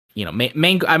quests,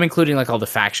 I'm including like all the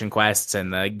faction quests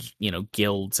and the,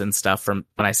 guilds and stuff from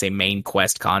when I say main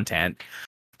quest content.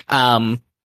 All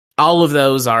of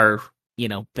those are,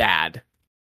 bad.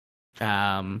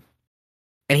 And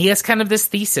he has kind of this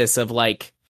thesis of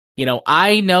like,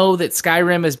 I know that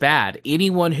Skyrim is bad.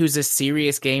 Anyone who's a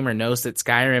serious gamer knows that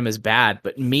Skyrim is bad,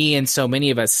 but me and so many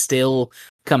of us still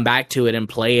come back to it and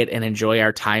play it and enjoy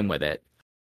our time with it.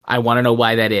 I want to know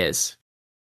why that is.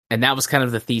 And that was kind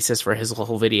of the thesis for his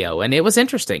whole video. And it was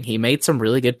interesting. He made some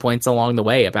really good points along the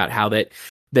way about how that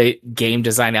the game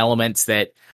design elements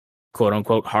that quote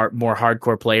unquote more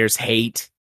hardcore players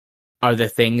hate are the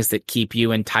things that keep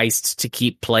you enticed to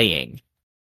keep playing.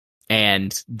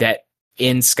 And that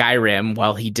in Skyrim,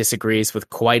 while he disagrees with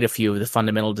quite a few of the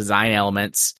fundamental design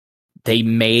elements, they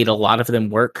made a lot of them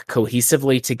work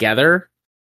cohesively together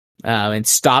and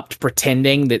stopped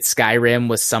pretending that Skyrim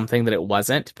was something that it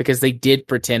wasn't, because they did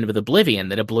pretend with Oblivion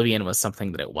that Oblivion was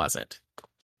something that it wasn't.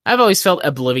 I've always felt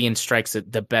Oblivion strikes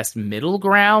at the best middle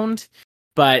ground,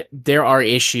 but there are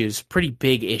issues, pretty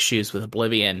big issues with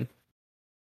Oblivion.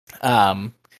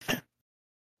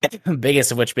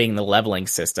 Biggest of which being the leveling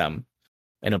system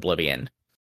in Oblivion.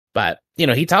 But,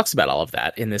 he talks about all of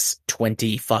that in this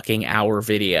 20 fucking hour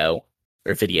video,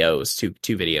 or videos,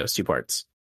 two videos, 2 parts.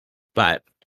 But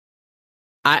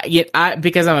I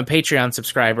because I'm a Patreon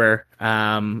subscriber,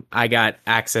 I got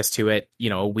access to it,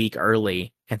 a week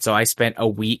early. And so I spent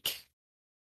almost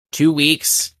 2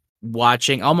 weeks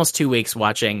watching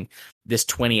this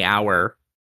 20-hour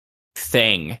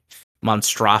thing,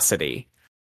 monstrosity.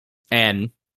 And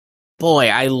boy,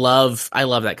 I love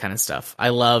that kind of stuff. I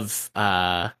love,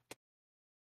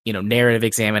 narrative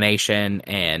examination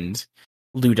and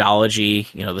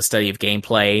ludology, the study of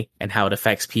gameplay and how it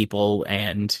affects people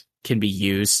and can be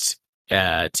used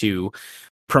to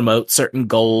promote certain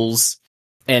goals,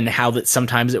 and how that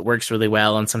sometimes it works really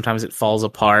well and sometimes it falls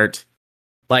apart.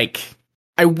 Like,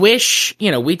 I wish,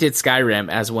 we did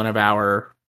Skyrim as one of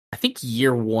our, I think,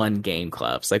 year 1 game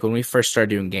clubs. Like when we first started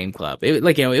doing game club, it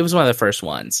was one of the first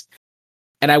ones.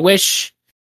 And I wish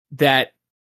that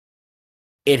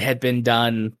it had been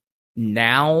done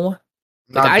now.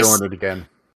 Not doing it again.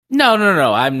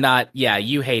 No. I'm not. Yeah,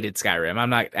 you hated Skyrim.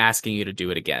 I'm not asking you to do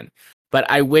it again. But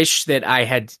I wish that I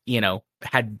had,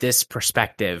 had this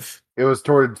perspective. It was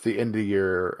towards the end of the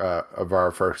year of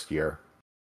our first year.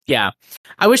 Yeah.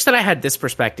 I wish that I had this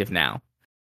perspective now.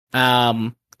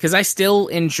 Because I still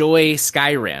enjoy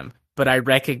Skyrim, but I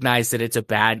recognize that it's a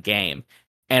bad game.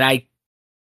 And I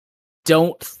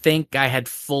don't think I had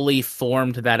fully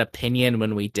formed that opinion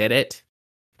when we did it.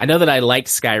 I know that I liked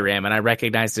Skyrim, and I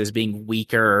recognized it as being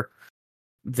weaker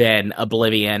than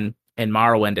Oblivion and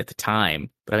Morrowind at the time.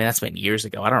 But I mean, that's been years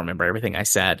ago. I don't remember everything I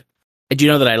said. do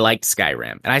know that I liked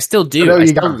Skyrim, and I still I do. know I you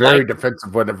still got very like.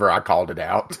 defensive whenever I called it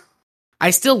out.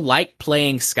 I still like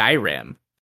playing Skyrim.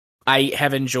 I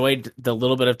have enjoyed the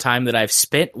little bit of time that I've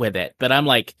spent with it, but I'm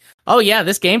like, oh yeah,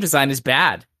 this game design is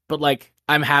bad, but like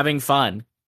I'm having fun.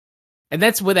 And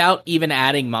that's without even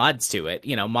adding mods to it.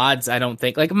 You know, mods, I don't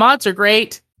think, like, mods are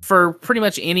great for pretty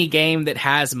much any game that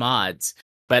has mods,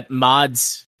 but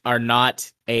mods are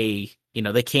not they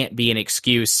can't be an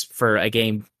excuse for a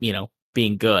game,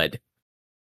 being good.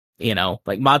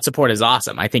 Like, mod support is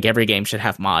awesome. I think every game should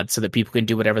have mods so that people can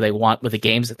do whatever they want with the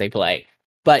games that they play.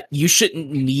 But you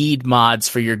shouldn't need mods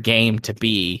for your game to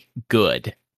be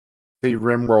good. The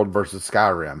RimWorld versus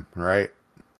Skyrim, right?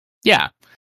 Yeah.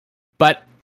 But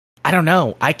I don't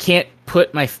know. I can't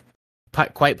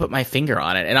quite put my finger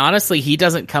on it. And honestly, he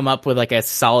doesn't come up with like a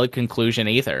solid conclusion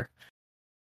either.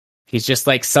 He's just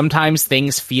like, sometimes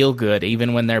things feel good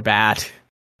even when they're bad.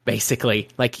 Basically,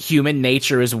 like, human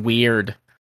nature is weird.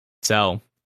 So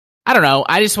I don't know.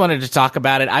 I just wanted to talk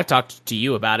about it. I've talked to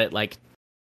you about it like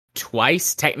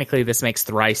twice. Technically, this makes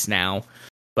thrice now,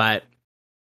 but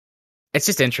it's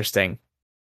just interesting.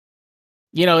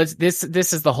 It's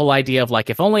this is the whole idea of like,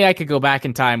 if only I could go back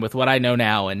in time with what I know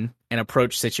now and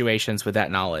approach situations with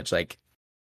that knowledge. Like,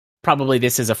 probably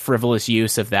this is a frivolous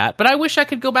use of that, but I wish I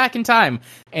could go back in time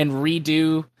and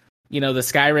redo, the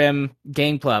Skyrim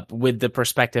game club with the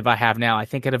perspective I have now. I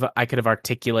think I could have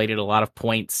articulated a lot of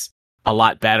points a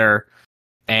lot better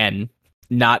and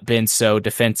not been so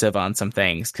defensive on some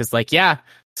things. Cause like, yeah,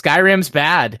 Skyrim's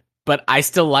bad, but I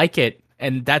still like it,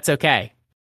 and that's okay.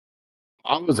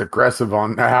 I was aggressive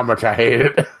on how much I hate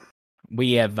it.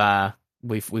 We have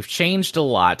we've changed a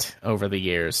lot over the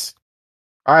years.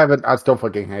 I haven't. I still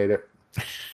fucking hate it.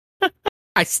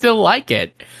 I still like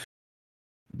it,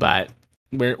 but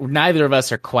neither of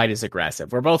us are quite as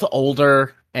aggressive. We're both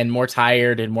older and more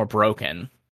tired and more broken.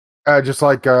 Just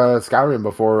like Skyrim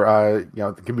before,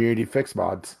 the community fixed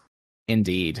mods.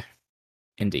 Indeed.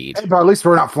 Hey, but at least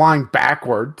we're not flying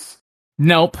backwards.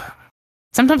 Nope.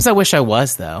 Sometimes I wish I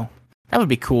was, though. That would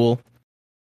be cool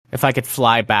if I could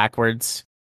fly backwards.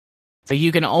 So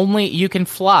you can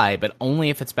fly, but only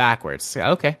if it's backwards.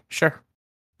 Okay, sure.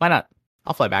 Why not?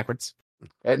 I'll fly backwards.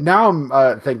 And now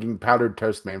I'm thinking Powdered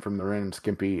Toast Man from the Ren and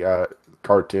Stimpy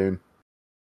cartoon.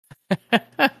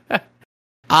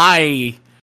 I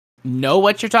know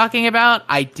what you're talking about.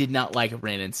 I did not like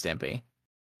Ren and Stimpy.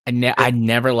 I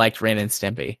never liked Ren and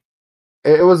Stimpy.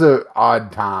 It was an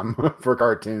odd time for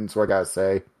cartoons, what I gotta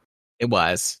say. It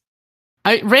was.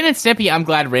 Ren and Stimpy, I'm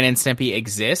glad Ren and Stimpy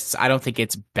exists. I don't think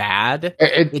it's bad.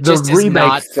 It just is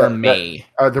not for me.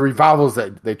 The revivals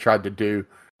that they tried to do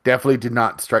definitely did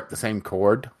not strike the same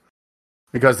chord,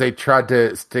 because they tried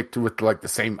to stick with like the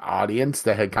same audience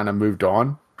that had kind of moved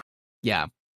on. Yeah.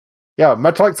 Yeah,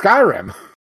 much like Skyrim.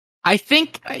 I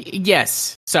think,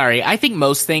 yes. Sorry. I think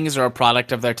most things are a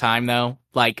product of their time, though.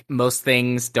 Like, most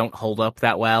things don't hold up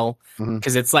that well,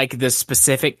 because it's like this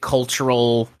specific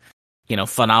cultural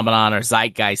phenomenon or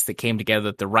zeitgeist that came together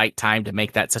at the right time to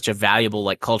make that such a valuable,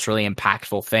 like, culturally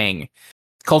impactful thing.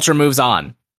 Culture moves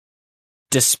on.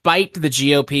 Despite the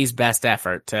GOP's best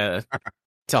effort to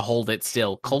hold it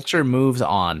still, culture moves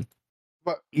on.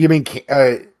 What, you mean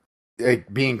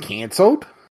being canceled?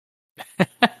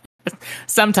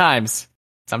 Sometimes.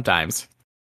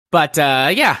 But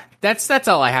yeah, that's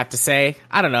all I have to say.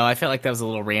 I don't know. I felt like that was a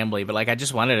little rambly, but like, I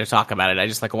just wanted to talk about it. I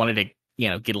just wanted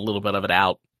to get a little bit of it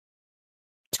out.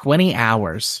 20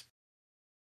 hours.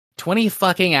 20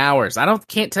 fucking hours.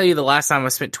 Can't tell you the last time I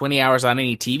spent 20 hours on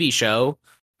any TV show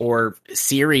or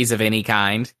series of any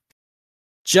kind.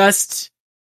 Just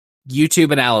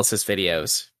YouTube analysis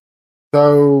videos.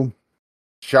 So,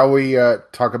 shall we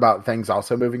talk about things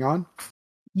also moving on?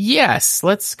 Yes,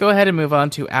 let's go ahead and move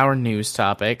on to our news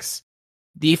topics.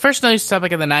 The first news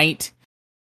topic of the night: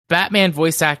 Batman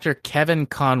voice actor Kevin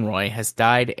Conroy has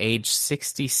died age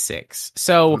 66.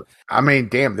 So, I mean,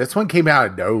 damn, this one came out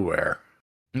of nowhere.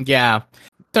 Yeah.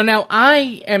 So now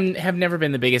have never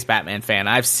been the biggest Batman fan.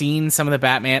 I've seen some of the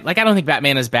Batman. Like, I don't think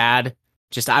Batman is bad.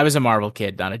 Just, I was a Marvel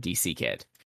kid, not a DC kid.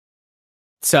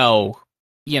 So,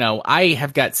 I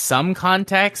have got some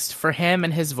context for him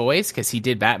and his voice because he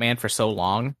did Batman for so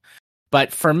long.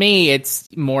 But for me, it's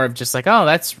more of just like, oh,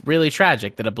 that's really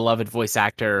tragic that a beloved voice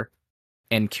actor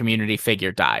and community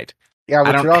figure died. Yeah,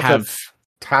 which also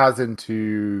ties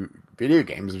into video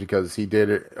games because he did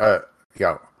it,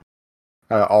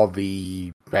 all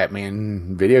the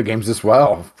Batman video games as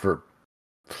well for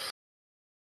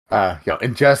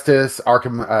Injustice,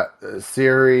 Arkham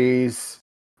series.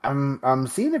 I'm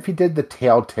seeing if he did the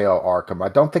Telltale Arkham. I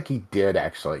don't think he did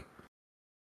actually.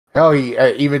 Hell, he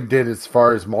even did as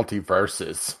far as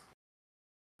multiverses.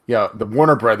 the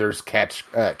Warner Brothers cash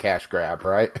grab,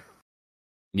 right?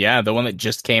 Yeah, the one that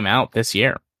just came out this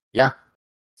year. Yeah.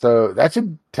 So that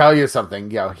should tell you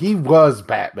something. He was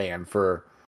Batman for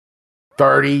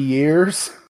 30 years.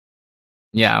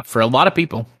 Yeah, for a lot of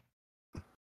people.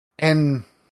 And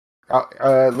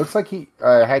looks like he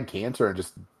had cancer and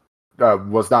just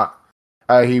was not.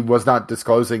 He was not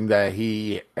disclosing that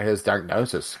his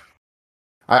diagnosis.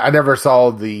 I never saw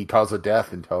the cause of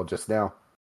death until just now.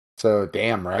 So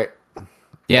damn, right?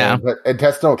 Yeah, but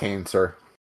intestinal cancer.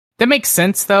 that makes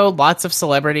sense though. Lots of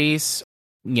celebrities,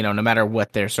 no matter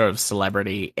what their sort of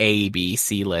celebrity A, B,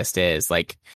 C list is,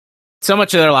 like so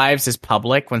much of their lives is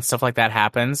public. When stuff like that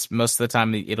happens, most of the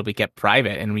time it'll be kept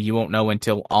private, and you won't know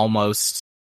until almost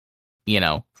the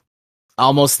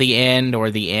end, or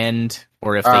if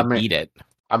they beat it.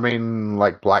 I mean,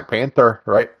 like Black Panther,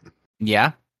 right?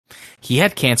 Yeah. He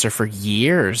had cancer for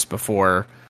years before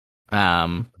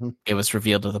it was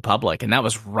revealed to the public, and that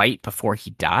was right before he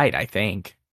died, I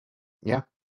think. Yeah.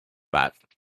 But,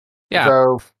 yeah.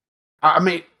 So, I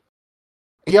mean,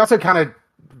 he also kind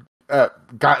of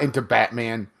got into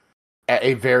Batman at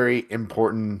a very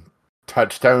important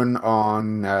touchstone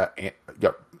on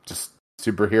just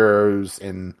superheroes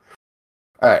and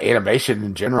animation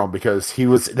in general, because he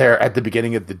was there at the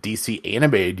beginning of the DC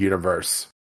animated universe,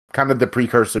 kind of the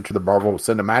precursor to the Marvel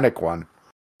Cinematic one,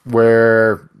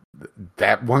 where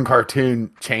that one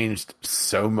cartoon changed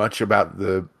so much about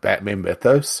the Batman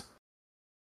mythos.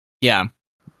 Yeah.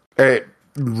 It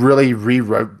really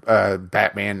rewrote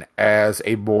Batman as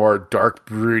a more dark,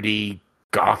 broody,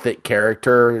 gothic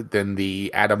character than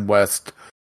the Adam West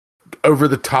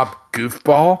over-the-top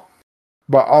goofball,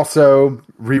 but also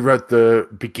rewrote the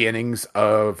beginnings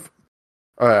of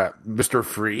Mr.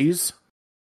 Freeze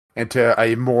into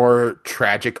a more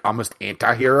tragic, almost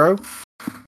anti-hero.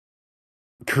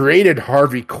 Created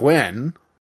Harvey Quinn,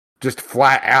 just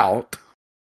flat out.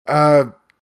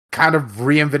 Kind of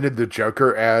reinvented the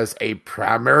Joker as a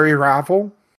primary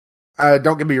rival.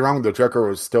 Don't get me wrong, the Joker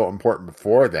was still important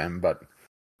before then, but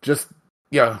just,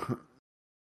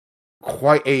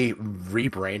 quite a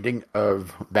rebranding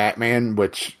of Batman,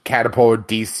 which catapulted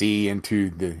DC into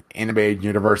the animated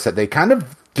universe that they kind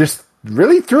of just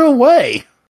really threw away.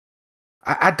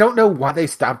 I don't know why they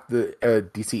stopped the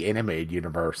DC animated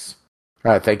universe.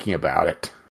 Thinking about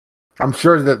it, I'm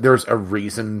sure that there's a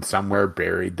reason somewhere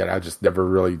buried that I just never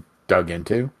really dug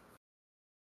into.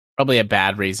 Probably a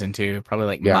bad reason too. Probably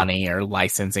like money or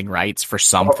licensing rights for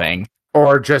something.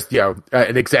 Or just,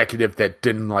 an executive that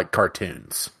didn't like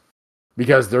cartoons.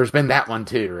 Because there's been that one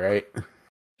too, right?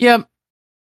 Yep.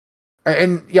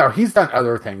 And, he's done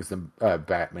other things than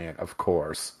Batman, of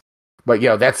course. But,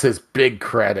 that's his big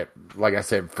credit, like I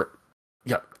said, for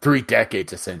 3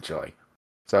 decades, essentially.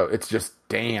 So it's just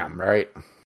damn, right?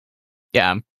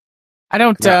 Yeah. I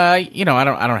don't, I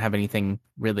don't have anything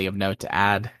really of note to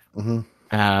add.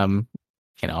 Mm-hmm.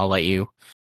 I'll let you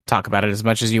talk about it as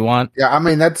much as you want. Yeah, I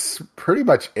mean, that's pretty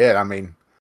much it. I mean,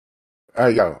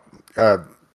 I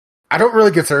don't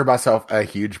really consider myself a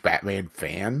huge Batman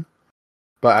fan,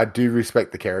 but I do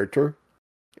respect the character.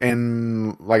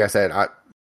 And like I said,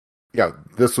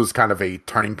 this was kind of a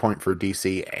turning point for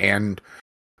DC, and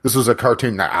this was a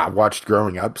cartoon that I watched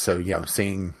growing up. So,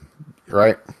 seeing,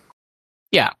 right?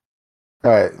 Yeah.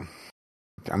 I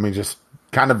mean, just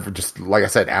kind of like I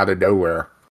said, out of nowhere.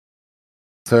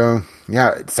 So,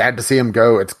 it's sad to see him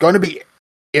go. It's going to be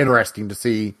interesting to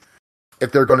see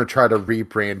if they're going to try to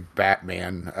rebrand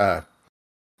Batman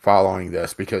following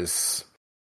this, because,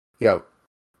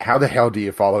 how the hell do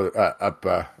you follow up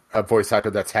a voice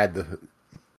actor that's had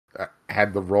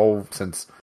the role since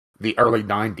the early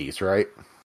 90s, right?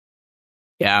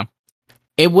 Yeah.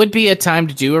 It would be a time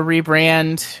to do a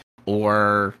rebrand,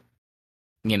 or,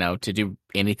 to do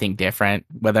anything different,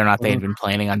 whether or not they had been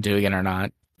planning on doing it or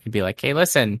not. You'd be like, hey,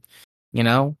 listen,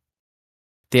 the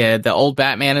old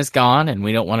Batman is gone, and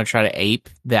we don't want to try to ape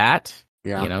that.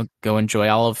 Yeah. Go enjoy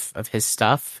all of his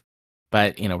stuff.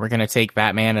 But, we're going to take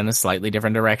Batman in a slightly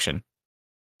different direction.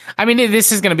 I mean,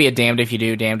 this is going to be a damned if you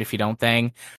do, damned if you don't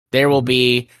thing. There will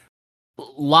be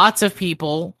lots of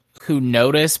people who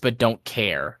notice but don't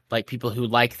care. Like people who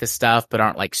like the stuff but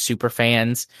aren't like super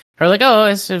fans. Are like, oh,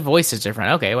 his voice is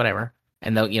different. Okay, whatever.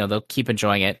 And they'll keep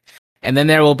enjoying it. And then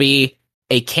there will be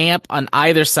a camp on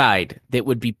either side that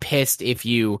would be pissed if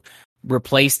you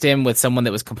replaced him with someone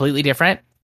that was completely different,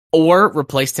 or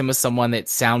replaced him with someone that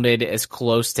sounded as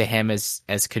close to him as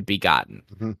could be gotten.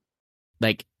 Mm-hmm.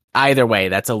 Like either way,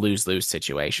 that's a lose-lose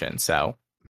situation. So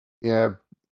yeah,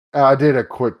 I did a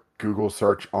quick Google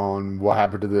search on what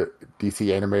happened to the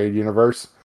DC animated universe,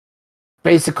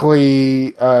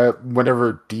 Basically,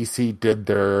 whenever DC did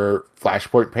their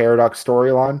Flashpoint Paradox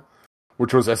storyline,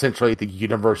 which was essentially the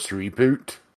universe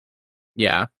reboot,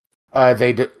 Yeah.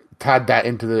 they tied that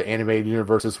into the animated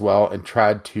universe as well and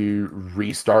tried to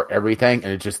restart everything,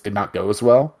 and it just did not go as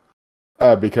well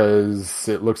because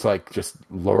it looks like just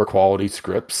lower quality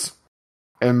scripts.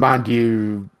 And mind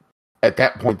you, at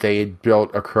that point, they had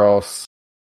built across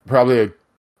probably a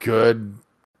good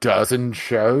dozen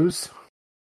shows.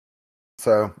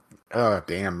 So, oh,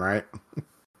 damn, right?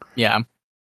 Yeah.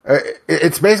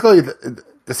 It's basically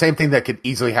the same thing that could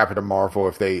easily happen to Marvel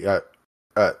if they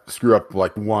screw up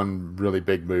like one really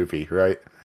big movie, right?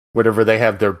 Whenever they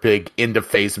have their big end of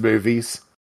phase movies.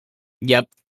 Yep.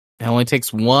 It only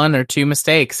takes one or two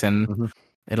mistakes, and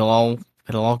it'll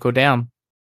all go down.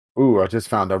 Ooh, I just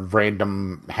found a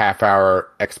random half-hour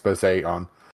expose on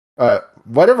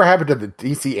whatever happened to the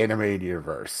DC animated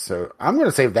universe. So I'm going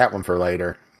to save that one for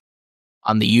later.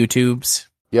 On the YouTubes.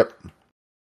 Yep.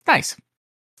 Nice.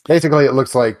 Basically, it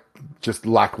looks like just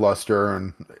lackluster,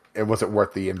 and it wasn't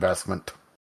worth the investment.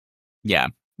 Yeah.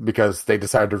 Because they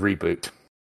decided to reboot.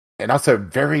 And also,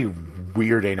 very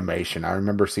weird animation. I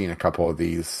remember seeing a couple of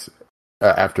these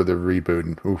after the reboot,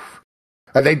 and oof.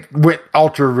 They went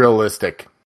ultra realistic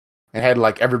and had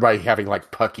like everybody having like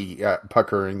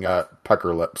puckering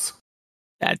pucker lips.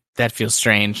 That feels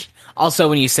strange. Also,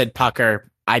 when you said pucker,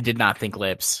 I did not think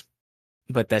lips.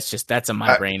 But that's a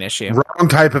my brain issue. Wrong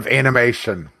type of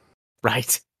animation.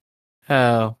 Right.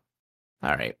 Oh.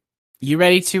 All right. You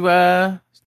ready to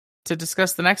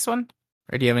discuss the next one?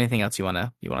 Or do you have anything else you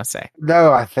wanna say?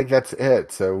 No, I think that's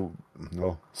it. So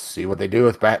we'll see what they do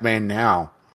with Batman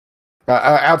now.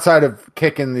 Outside of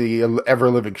kicking the ever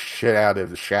living shit out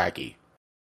of Shaggy.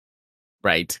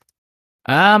 Right.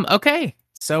 Okay.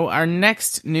 So our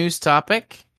next news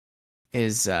topic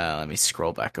is let me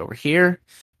scroll back over here.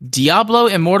 Diablo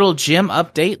Immortal Gym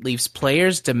update leaves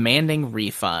players demanding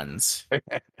refunds.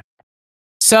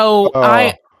 So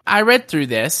I read through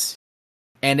this,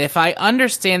 and if I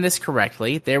understand this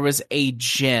correctly, there was a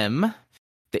gym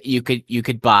that you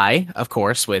could buy, of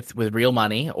course, with real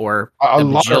money or a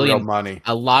lot of real money.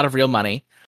 A lot of real money.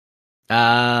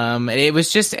 It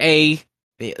was just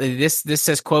this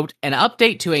says, quote, an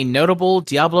update to a notable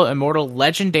Diablo Immortal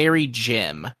legendary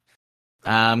gym.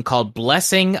 Called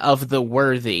Blessing of the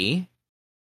Worthy.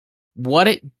 What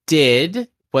it did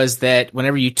was that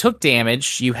whenever you took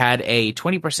damage, you had a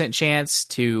 20% chance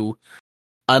to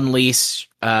unleash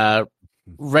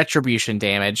retribution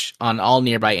damage on all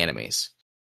nearby enemies.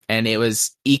 And it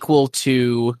was equal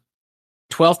to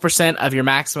 12% of your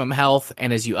maximum health,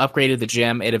 and as you upgraded the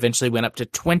gem, it eventually went up to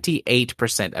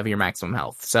 28% of your maximum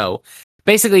health. So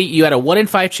basically, you had a 1 in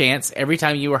 5 chance every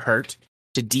time you were hurt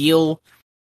to deal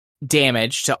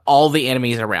damage to all the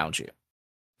enemies around you.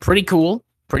 Pretty cool,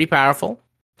 pretty powerful,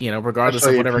 regardless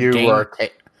of whatever game.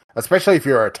 Especially if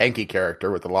you're a tanky character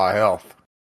with a lot of health.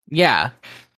 Yeah.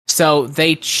 So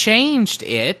they changed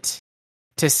it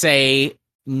to say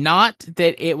not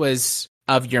that it was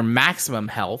of your maximum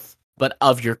health, but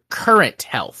of your current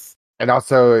health. And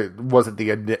also, it wasn't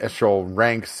the initial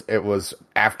ranks. It was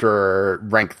after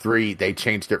rank 3, they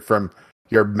changed it from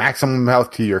your maximum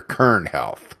health to your current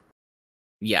health.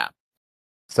 Yeah.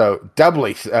 So,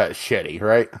 doubly shitty,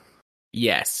 right?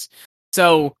 Yes.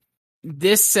 So,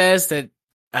 this says that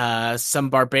some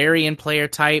barbarian player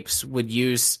types would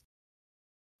use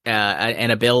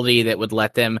an ability that would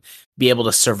let them be able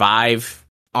to survive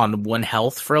on 1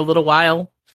 health for a little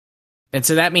while. And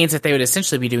so that means that they would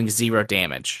essentially be doing 0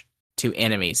 damage to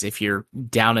enemies if you're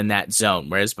down in that zone.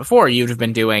 Whereas before, you'd have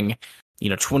been doing,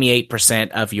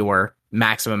 28% of your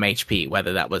maximum HP,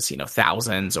 whether that was,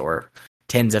 thousands or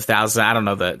tens of thousands. I don't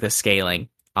know the scaling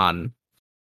on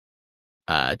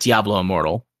Diablo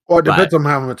Immortal. Well, it depends on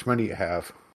how much money you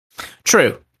have.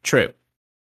 True.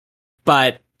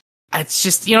 But it's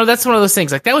just, that's one of those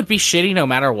things. Like, that would be shitty no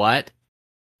matter what.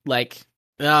 Like,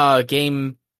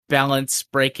 game balance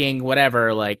breaking,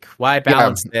 whatever. Like, why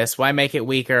balance this? Why make it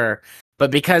weaker? But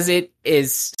because it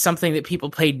is something that people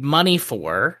paid money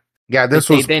for. Yeah, this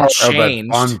was part of a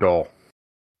bundle.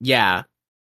 Yeah.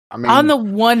 I mean, on the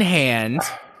one hand,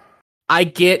 I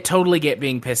totally get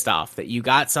being pissed off that you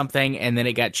got something and then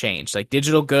it got changed. Like,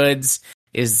 digital goods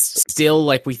is still,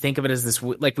 like, we think of it as this,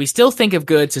 like, we still think of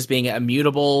goods as being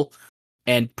immutable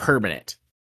and permanent.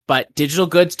 But digital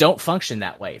goods don't function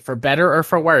that way. For better or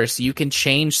for worse, you can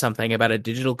change something about a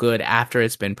digital good after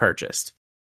it's been purchased.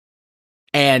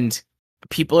 And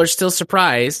people are still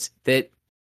surprised that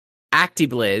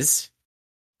ActiBliz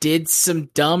did some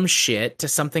dumb shit to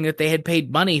something that they had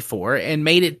paid money for and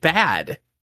made it bad.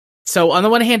 So on the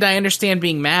one hand, I understand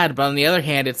being mad, but on the other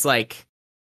hand, it's like,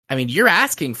 I mean, you're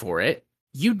asking for it.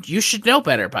 You should know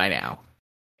better by now.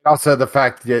 Also, the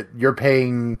fact that you're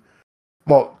paying,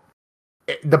 well,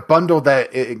 the bundle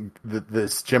that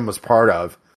this gym was part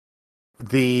of,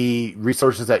 the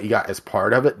resources that you got as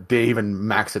part of it didn't even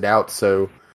max it out. So,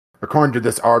 according to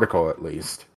this article, at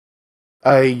least,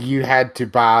 you had to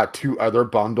buy 2 other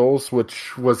bundles,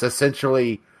 which was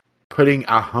essentially putting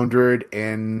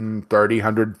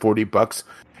 $140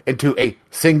 into a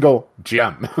single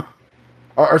gym.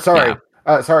 Sorry,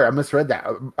 I misread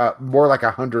that. More like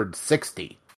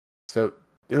 160. So,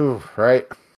 right?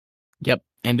 Yep,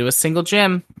 into a single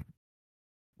gym.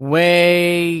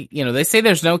 They say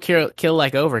there's no kill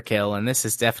like overkill, and this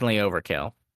is definitely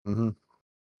overkill. Mm-hmm.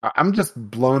 I'm just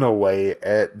blown away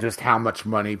at just how much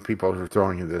money people are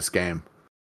throwing into this game.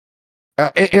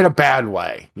 In a bad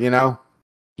way, Yeah.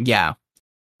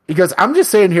 Because I'm just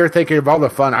sitting here thinking of all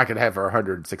the fun I could have for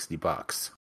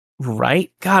 $160.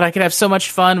 Right? God, I could have so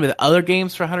much fun with other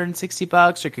games for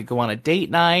 $160, or could go on a date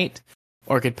night,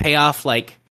 or could pay off pay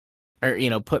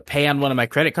on one of my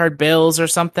credit card bills or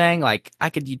something. Like, I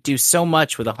could do so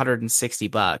much with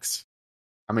 $160.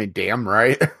 I mean, damn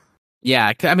right.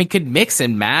 Yeah, I mean, could mix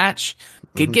and match.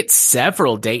 Could Mm-hmm. get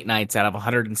several date nights out of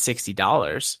 $160.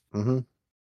 Mm-hmm.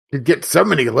 You'd get so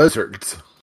many lizards.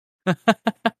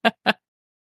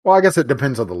 Well, I guess it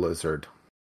depends on the lizard.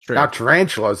 True. Now,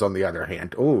 tarantulas, on the other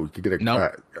hand, you could get a...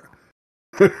 Nope.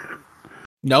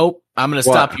 Nope. I'm going to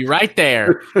stop you right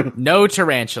there. No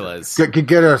tarantulas. Could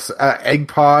get an egg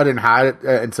pod and hide it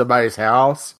in somebody's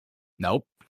house. Nope.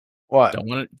 What?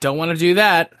 Don't want to do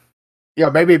that. Yeah,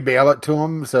 maybe mail it to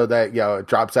them so that it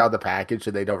drops out of the package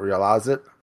and they don't realize it.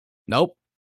 Nope.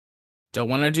 Don't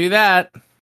want to do that.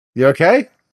 You okay?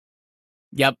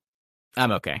 Yep.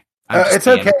 I'm okay. It's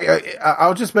okay.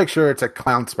 I'll just make sure it's a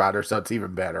clown spider so it's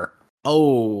even better.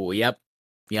 Oh, yep.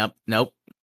 Nope.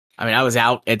 I mean, I was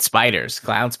out at spiders,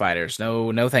 clown spiders.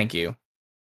 No, thank you.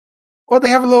 Well, they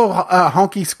have a little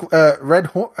honky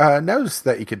red nose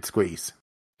that you could squeeze.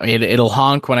 I mean, it'll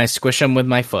honk when I squish them with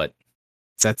my foot.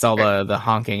 That's all the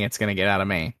honking it's going to get out of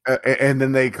me. And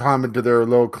then they climb into their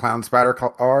little clown spider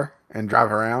car and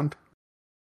drive around.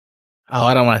 Oh,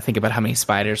 I don't want to think about how many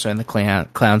spiders are in the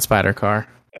clown spider car.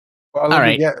 Well,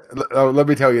 let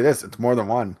me tell you this. It's more than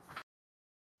one.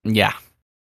 Yeah.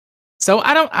 So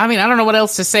I don't know what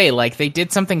else to say. Like, they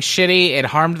did something shitty. It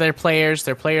harmed their players.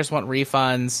 Their players want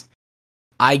refunds.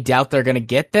 I doubt they're going to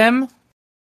get them.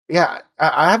 Yeah,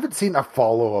 I haven't seen a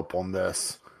follow-up on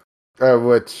this.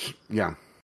 Which,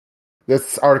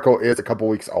 this article is a couple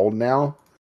weeks old now.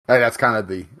 That's kind of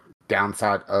the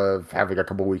downside of having a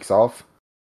couple weeks off.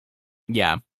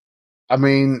 Yeah. I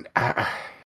mean,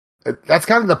 that's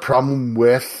kind of the problem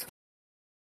with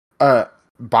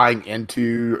buying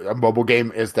into a mobile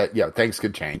game is that, things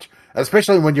could change.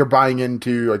 Especially when you're buying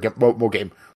into a mobile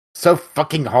game so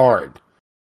fucking hard.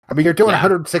 I mean, you're doing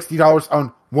 $160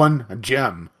 on one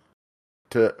gem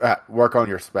to work on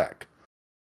your spec.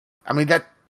 I mean, that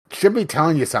should be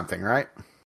telling you something, right?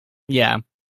 Yeah.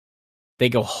 They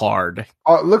go hard.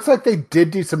 It looks like they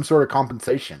did do some sort of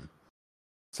compensation.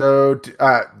 So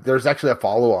there's actually a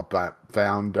follow-up I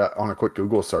found on a quick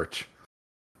Google search.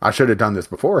 I should have done this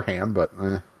beforehand, but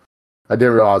I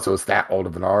didn't realize it was that old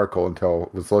of an article until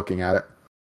I was looking at it.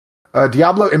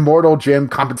 Diablo Immortal Gym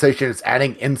compensation is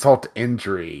adding insult to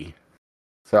injury.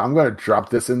 So I'm going to drop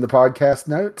this in the podcast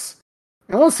notes.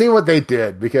 And we'll see what they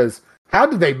did, because how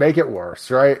did they make it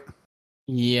worse, right?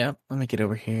 Yep. Let me get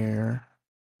over here.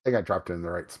 I think I dropped it in the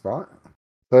right spot.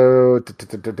 So,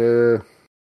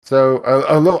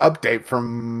 a little update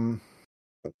from...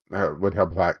 would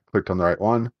help if I clicked on the right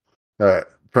one.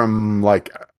 From,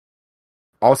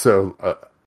 also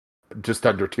just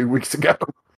under 2 weeks ago.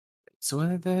 So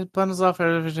when the bundles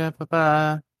offer...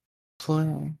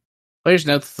 Players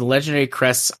note that the legendary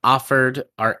crests offered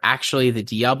are actually the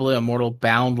Diablo Immortal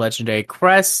bound legendary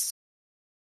crests.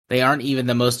 They aren't even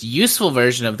the most useful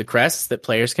version of the crests that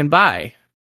players can buy.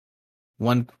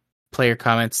 One player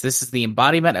comments, "This is the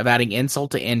embodiment of adding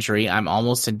insult to injury. I'm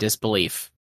almost in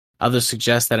disbelief." Others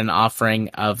suggest that an offering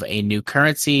of a new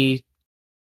currency,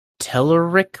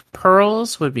 Telluric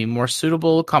Pearls, would be more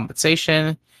suitable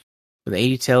compensation. With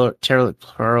 80 Telluric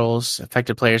Pearls,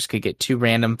 affected players could get 2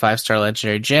 random 5-star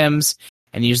legendary gems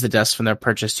and use the dust from their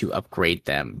purchase to upgrade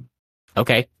them.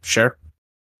 Okay, sure.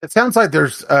 It sounds like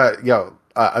there's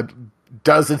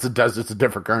dozens and dozens of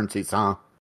different currencies, huh?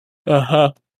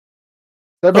 Uh-huh.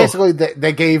 So basically,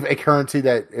 they gave a currency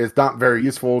that is not very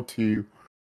useful to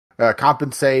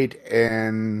compensate,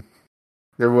 and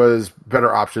there was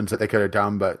better options that they could have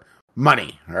done, but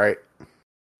money, right?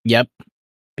 Yep.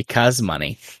 Because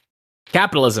money.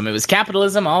 Capitalism. It was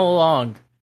capitalism all along.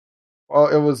 Well,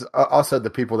 it was also the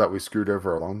people that we screwed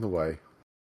over along the way.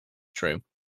 True.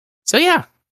 So yeah,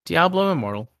 Diablo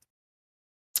Immortal.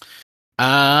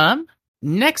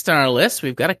 Next on our list,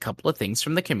 we've got a couple of things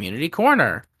from the community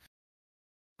corner.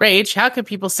 Rage, how can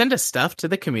people send us stuff to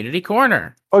the community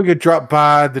corner? Or you could drop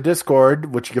by the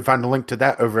Discord, which you can find a link to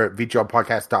that over at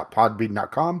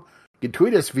vglpodcast.podbean.com. You can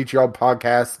tweet us,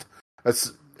 vglpodcast,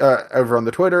 over on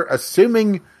the Twitter,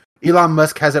 assuming Elon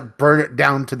Musk hasn't burned it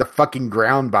down to the fucking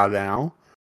ground by now.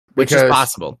 Which is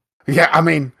possible. Yeah, I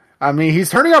mean, he's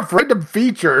turning off random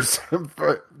features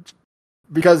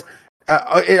because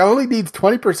it only needs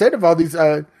 20% of all these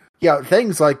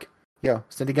things like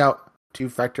sending out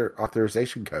 2-factor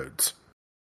authorization codes.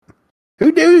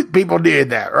 Who knew people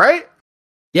did that, right?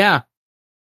 Yeah.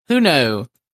 Who knew?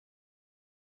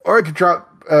 Or you could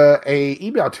drop a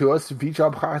email to us,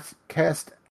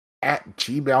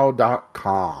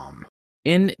 vglpodcast@gmail.com.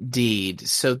 Indeed.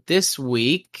 So this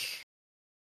week,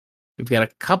 we've got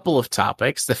a couple of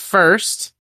topics. The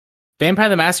first, Vampire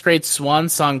the Masquerade Swan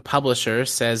Song publisher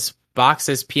says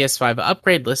Box's PS5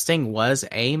 upgrade listing was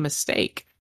a mistake.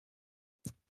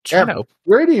 Yeah,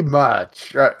 pretty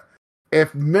much.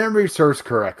 If memory serves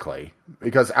correctly,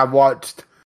 because I watched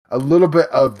a little bit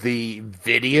of the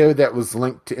video that was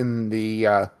linked in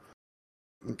the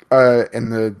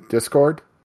Discord,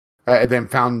 and then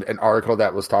found an article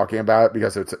that was talking about it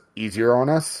because it's easier on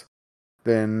us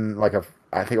than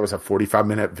I think it was a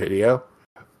 45-minute video.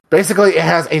 Basically, it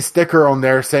has a sticker on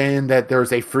there saying that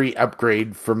there's a free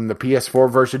upgrade from the PS4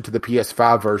 version to the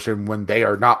PS5 version when they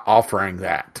are not offering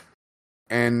that.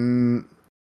 And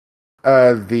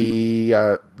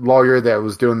the lawyer that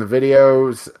was doing the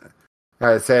videos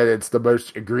said it's the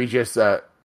most egregious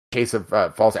case of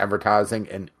false advertising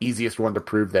and easiest one to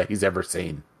prove that he's ever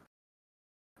seen.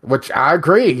 Which I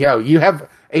agree. You have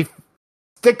a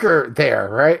sticker there,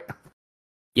 right?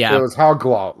 Yeah. It was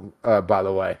Hoglaw, by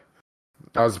the way.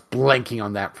 I was blanking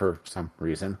on that for some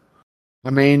reason. I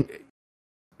mean,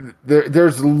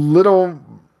 there's little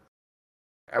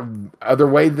other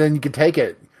way than you can take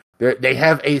it. They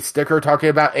have a sticker talking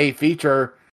about a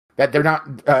feature that they're not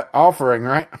offering,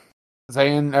 right?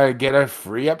 Saying get a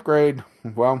free upgrade.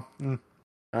 Well, all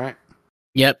right.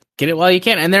 Yep, get it while you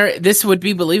can. And this would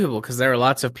be believable because there are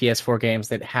lots of PS4 games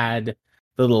that had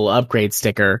the little upgrade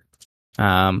sticker.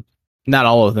 Not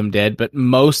all of them did, but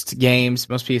most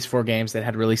PS4 games that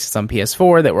had releases on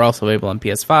PS4 that were also available on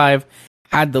PS5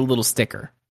 had the little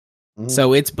sticker. Mm-hmm.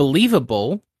 So it's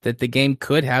believable that the game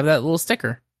could have that little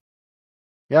sticker.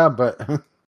 Yeah, but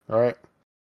all right.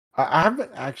 I haven't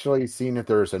actually seen if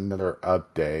there's another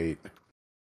update.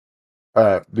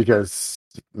 Because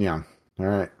all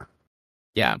right.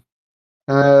 Yeah.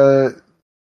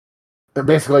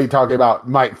 Basically talking about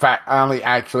might finally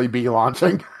actually be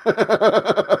launching.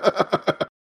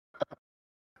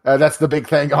 That's the big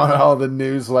thing on all the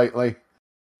news lately.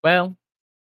 Well,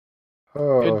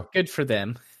 good for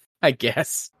them, I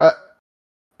guess.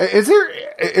 Is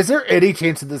there any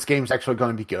chance that this game's actually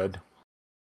going to be good?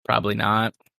 Probably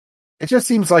not. It just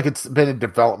seems like it's been in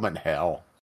development hell.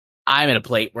 I'm at a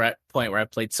point where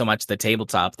I've played so much the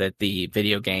tabletop that the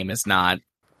video game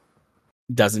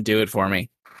doesn't do it for me.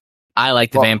 I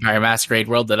like the Vampire Masquerade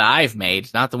world that I've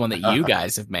made, not the one that you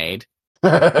guys have made.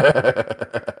 I've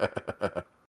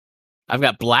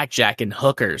got blackjack and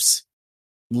hookers.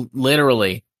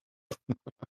 Literally.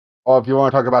 Well, if you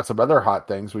want to talk about some other hot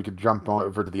things, we could jump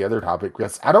over to the other topic,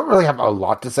 because I don't really have a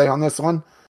lot to say on this one,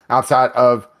 outside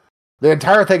of the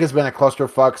entire thing has been a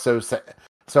clusterfuck,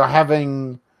 so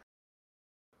having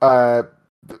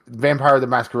Vampire the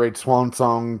Masquerade Swan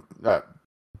Song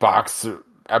box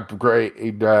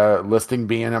upgrade listing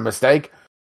being a mistake,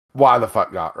 why the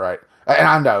fuck not, right? And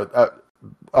I know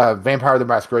Vampire the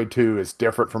Masquerade 2 is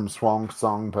different from Swan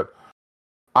Song, but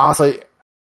honestly,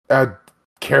 I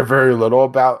care very little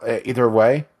about it either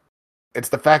way. It's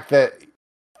the fact that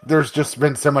there's just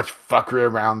been so much fuckery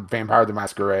around Vampire the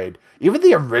Masquerade. Even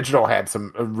the original had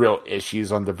some real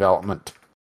issues on development.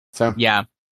 So yeah,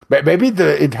 maybe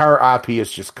the entire IP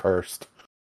is just cursed.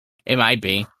 It might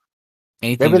be.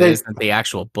 Anything that isn't the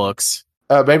actual books.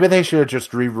 Maybe they should have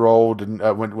just re-rolled and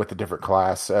went with a different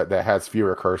class that has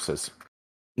fewer curses.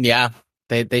 Yeah,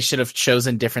 they should have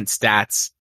chosen different stats.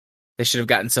 They should have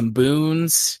gotten some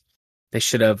boons. They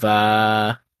should have,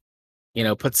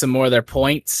 put some more of their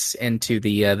points into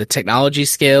the technology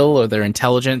skill or their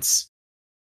intelligence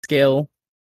skill.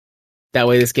 That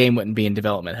way, this game wouldn't be in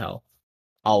development hell.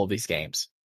 All of these games.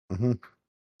 Mm-hmm.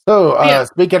 So,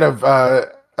 speaking of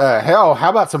hell, how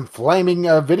about some flaming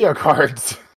video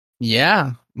cards?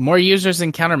 Yeah, more users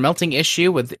encounter melting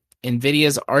issue with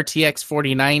NVIDIA's RTX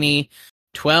 4090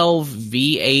 12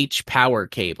 VH power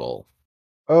cable.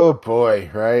 Oh boy,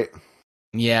 right?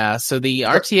 Yeah, so the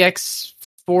RTX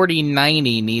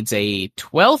 4090 needs a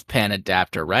 12 pin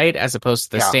adapter, right? As opposed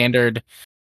to the Yeah. standard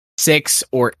 6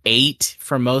 or 8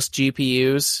 for most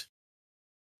GPUs.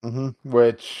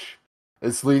 Which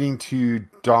is leading to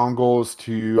dongles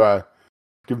to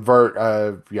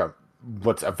convert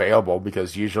what's available,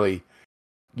 because usually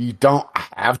you don't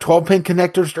have 12-pin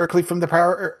connectors directly from the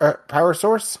power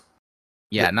source.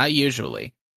 Yeah, not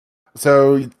usually.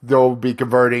 So they'll be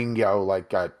converting, like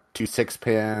 2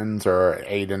 6-pins or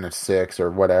 8 and a 6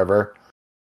 or whatever,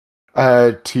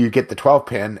 to get the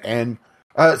 12-pin, and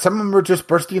some of them are just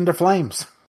bursting into flames.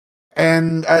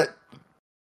 And I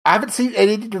haven't seen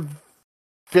any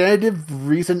definitive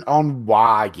reason on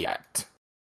why yet.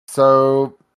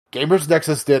 So Gamers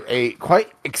Nexus did a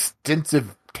quite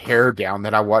extensive teardown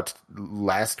that I watched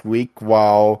last week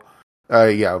while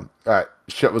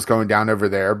shit was going down over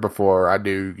there before I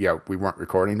knew we weren't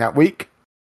recording that week.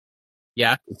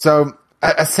 Yeah. So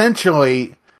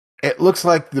essentially, it looks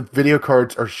like the video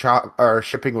cards are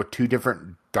shipping with two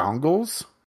different dongles,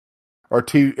 or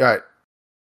two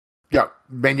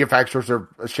manufacturers are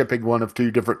shipping one of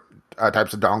two different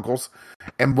types of dongles,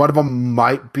 and one of them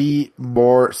might be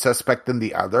more suspect than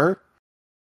the other,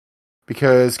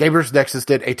 because Gamers Nexus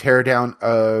did a teardown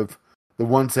of the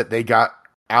ones that they got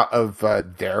out of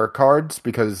their cards,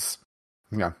 because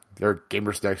they're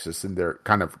Gamers Nexus and they're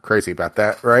kind of crazy about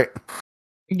that, right?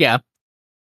 Yeah.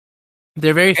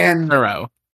 They're very thorough.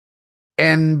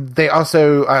 And they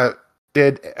also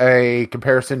did a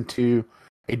comparison to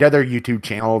another YouTube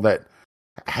channel that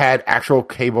had actual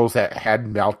cables that had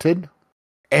melted,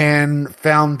 and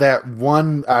found that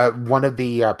one of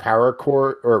the power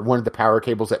cord, or one of the power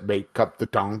cables that make up the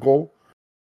dongle,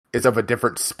 is of a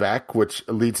different spec, which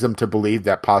leads them to believe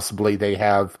that possibly they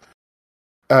have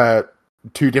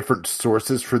two different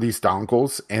sources for these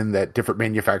dongles, and that different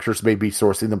manufacturers may be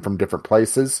sourcing them from different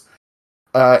places.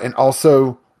 And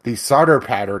also, the solder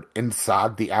pattern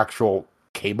inside the actual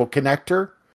cable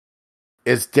connector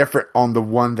is different on the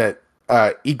one that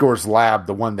Igor's lab,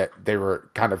 the one that they were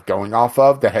kind of going off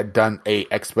of, that had done a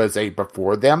expose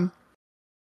before them,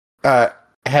 had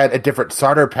a different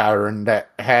solder pattern that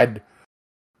had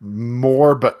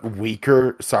more but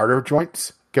weaker solder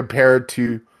joints compared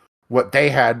to what they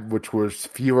had, which was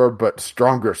fewer but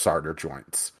stronger solder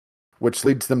joints, which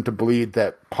leads them to believe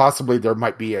that possibly there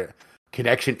might be a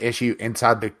connection issue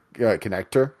inside the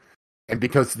connector. And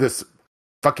because this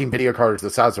fucking video card is the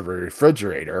size of a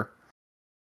refrigerator,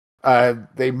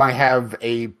 they might have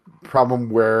a problem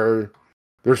where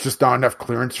there's just not enough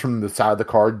clearance from the side of the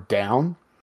card down.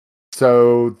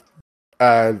 So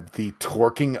the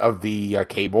torquing of the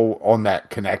cable on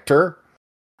that connector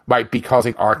might be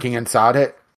causing arcing inside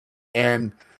it.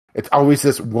 And it's always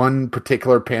this one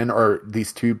particular pin, or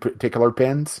these two particular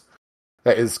pins,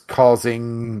 that is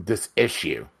causing this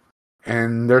issue.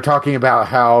 And they're talking about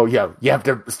how, you have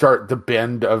to start the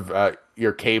bend of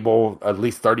your cable at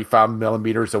least 35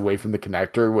 millimeters away from the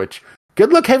connector, which,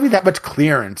 good luck having that much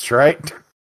clearance, right?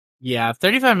 Yeah,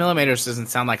 35 millimeters doesn't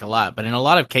sound like a lot, but in a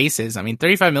lot of cases,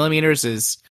 35 millimeters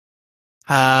is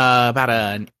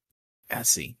about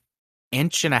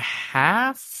inch and a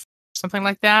half, something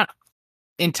like that.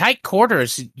 In tight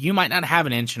quarters, you might not have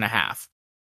an inch and a half.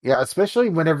 Yeah, especially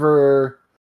whenever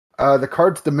the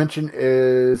card's dimension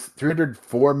is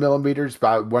 304 millimeters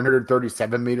by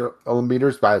 137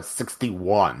 millimeters by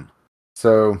 61.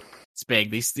 So it's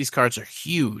big. These cards are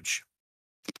huge.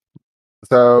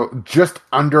 So just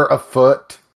under a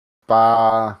foot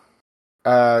by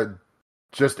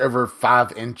just over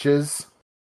 5 inches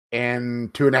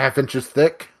and 2.5 inches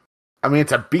thick.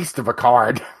 It's a beast of a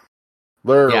card.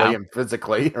 Literally and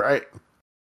physically, right?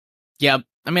 Yeah,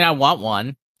 I want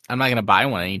one. I'm not going to buy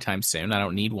one anytime soon. I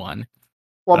don't need one.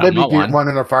 Well, maybe get one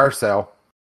in a fire sale.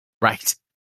 Right.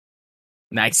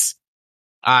 Nice.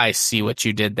 I see what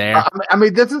you did there.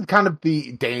 This is kind of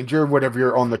the danger whenever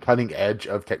you're on the cutting edge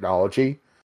of technology,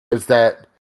 is that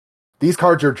these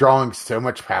cards are drawing so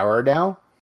much power now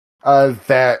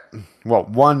that, well,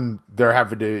 one, they're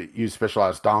having to use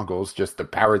specialized dongles just to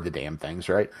power the damn things,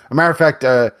 right? As a matter of fact,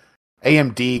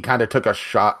 AMD kind of took a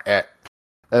shot at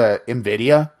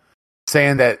NVIDIA,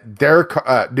 saying that their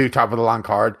new top-of-the-line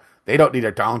card, they don't need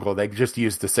a dongle, they just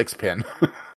use the 6-pin.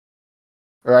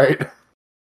 Right?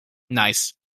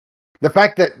 Nice. The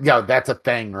fact that, that's a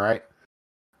thing, right?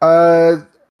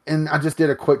 And I just did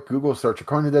a quick Google search.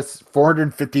 According to this,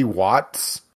 450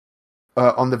 watts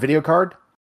on the video card.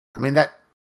 That's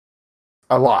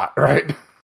a lot, right?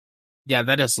 Yeah,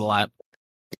 that is a lot.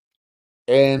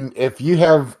 And if you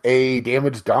have a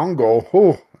damaged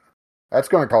dongle, That's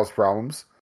going to cause problems.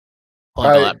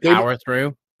 Plug all that power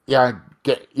through. Yeah,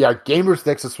 Gamers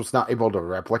Nexus was not able to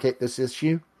replicate this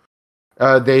issue.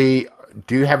 They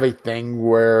do have a thing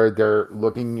where they're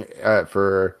looking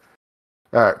for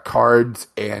cards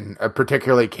and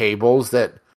particularly cables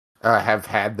that have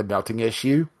had the melting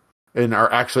issue and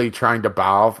are actually trying to buy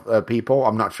off people.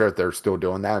 I'm not sure if they're still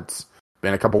doing that. It's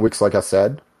been a couple weeks, like I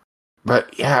said.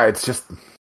 But yeah, it's just...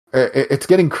 It's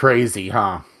getting crazy,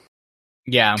 huh?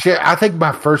 Yeah. Shit, I think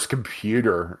my first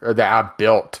computer that I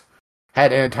built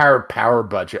had an entire power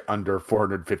budget under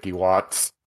 450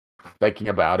 watts. Thinking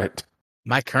about it.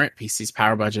 My current PC's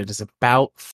power budget is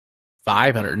about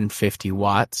 550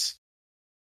 watts.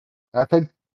 I think...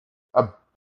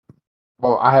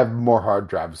 well, I have more hard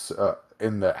drives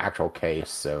in the actual case,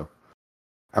 so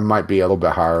I might be a little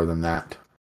bit higher than that.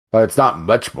 But it's not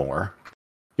much more.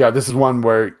 Yeah, this is one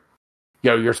where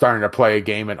you're starting to play a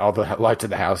game and all the lights in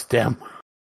the house dim.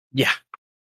 Yeah.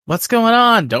 What's going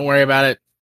on? Don't worry about it.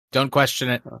 Don't question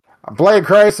it. I'm playing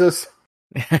Crysis.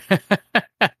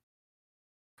 I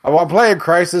want to play a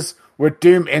Crysis with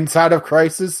Doom inside of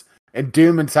Crysis and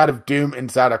Doom inside of Doom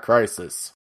inside of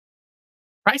Crysis.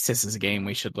 Crysis is a game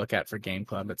we should look at for Game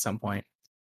Club at some point.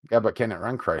 Yeah, but can it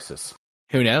run Crysis?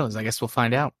 Who knows? I guess we'll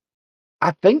find out.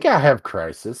 I think I have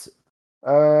Crysis.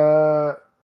 I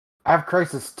have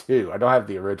Crysis 2. I don't have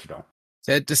the original.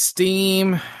 Set to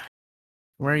Steam.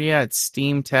 Where are you at?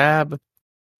 Steam tab.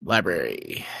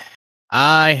 Library.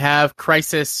 I have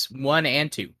Crysis 1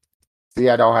 and 2. See,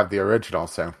 I don't have the original,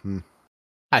 so...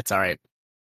 That's alright.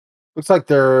 Looks like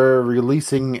they're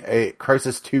releasing a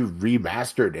Crysis 2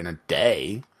 remastered in a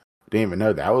day. Didn't even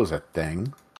know that was a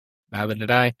thing. Neither did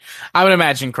I. I would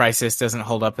imagine Crysis doesn't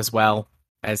hold up as well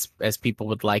as people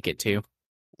would like it to.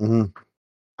 Mm-hmm.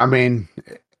 I mean...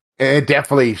 It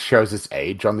definitely shows its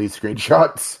age on these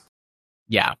screenshots.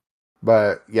 Yeah.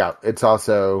 But, yeah, it's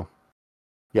also...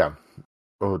 Yeah.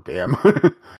 Oh, damn.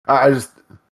 I just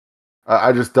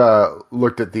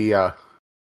looked at the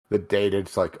date.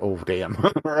 It's like, oh, damn.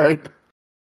 Right?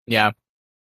 Yeah.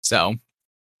 So.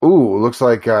 Ooh, looks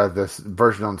like this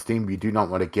version on Steam you do not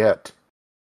want to get.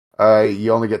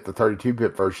 You only get the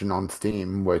 32-bit version on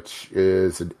Steam, which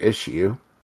is an issue.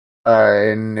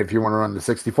 And if you want to run the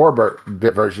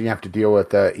 64-bit version, you have to deal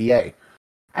with EA.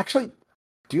 Actually,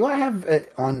 do I have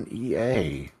it on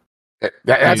EA?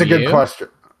 That's a good question.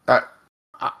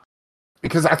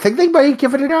 Because I think they might have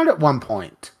given it out at one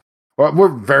point. Well, we're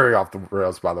very off the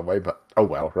rails, by the way, but oh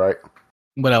well, right?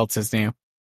 What else is new?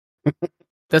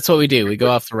 That's what we do. We go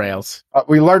off the rails.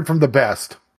 We learn from the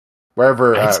best.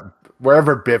 Wherever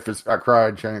Biff is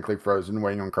cryogenically frozen,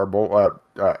 waiting on Kerbal...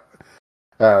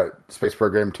 Space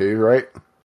Program 2, right?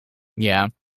 Yeah.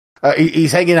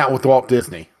 He's hanging out with Walt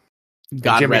Disney.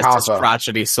 God rest his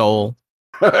crotchety soul.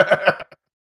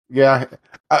 Yeah.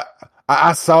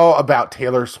 I saw about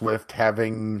Taylor Swift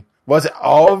having... Was it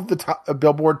all of the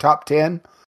Billboard Top 10?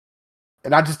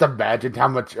 And I just imagined how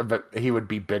much of it he would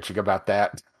be bitching about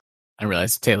that. I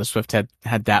realized Taylor Swift had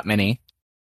that many.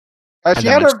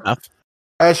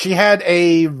 She had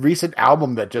a recent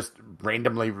album that just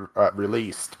randomly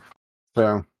released.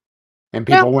 So, and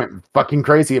people went fucking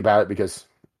crazy about it because,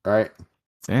 right?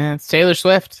 It's Taylor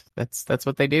Swift. That's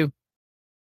what they do.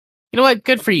 You know what?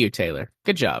 Good for you, Taylor.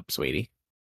 Good job, sweetie.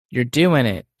 You're doing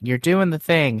it. You're doing the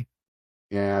thing.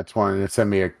 Yeah, I just wanted to send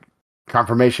me a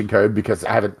confirmation code because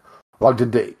I haven't logged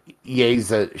into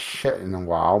EA's shit in a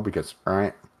while because,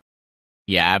 right?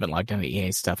 Yeah, I haven't logged into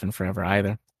EA stuff in forever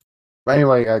either. But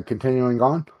anyway, continuing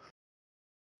on.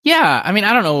 Yeah, I mean,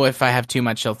 I don't know if I have too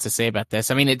much else to say about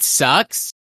this. I mean, it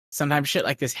sucks. Sometimes shit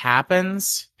like this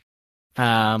happens.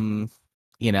 You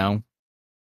know.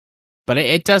 But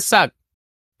it does suck.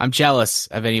 I'm jealous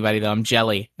of anybody, though. I'm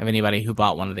jelly of anybody who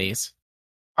bought one of these.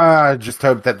 Just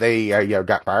hope that they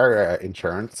got fire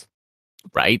insurance.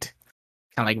 Right?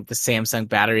 Kind of like the Samsung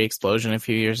battery explosion a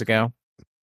few years ago.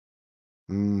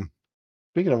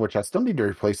 Speaking of which, I still need to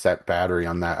replace that battery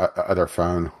on that other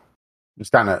phone.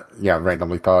 Just kind of,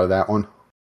 randomly thought of that one.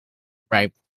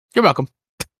 Right. You're welcome.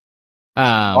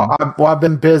 I've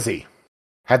been busy.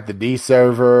 Had the niece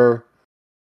over.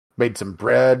 Made some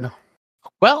bread.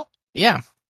 Well, yeah.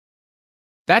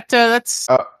 That's...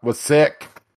 Was sick.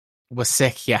 Was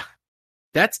sick, yeah.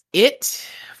 That's it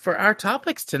for our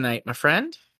topics tonight, my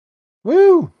friend.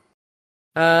 Woo!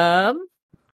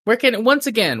 Where can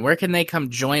they come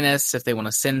join us if they want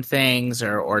to send things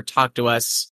or talk to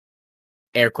us?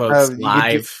 Air quotes,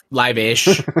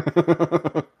 live-ish.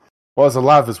 Well, as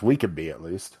alive as we could be, at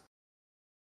least.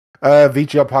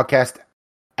 VGL Podcast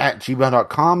at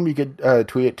gmail.com. You could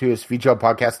tweet it to us, VGL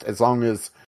Podcast, as long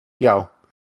as,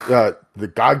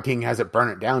 the God King hasn't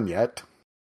burned it down yet.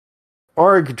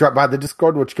 Or you could drop by the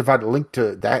Discord, which you can find a link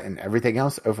to that and everything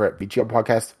else over at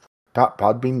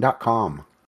vglpodcast.podbean.com.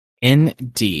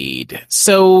 Indeed.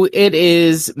 So it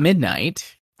is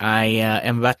midnight. I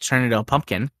am about to turn into a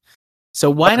pumpkin. So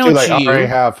why don't you... I already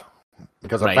have,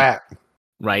 because I'm fat.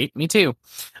 Right, me too.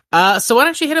 So why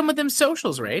don't you hit him with them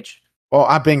socials, Rage? Well,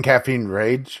 I've been Caffeine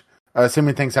Rage.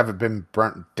 Assuming things haven't been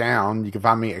burnt down, you can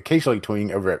find me occasionally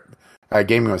tweeting over at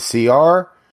Gaming with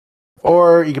CR,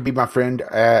 or you can be my friend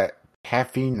at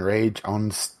Caffeine Rage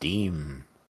on Steam.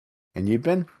 And you've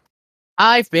been?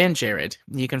 I've been Jared.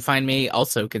 You can find me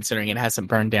also, considering it hasn't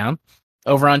burned down,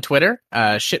 over on Twitter,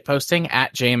 shitposting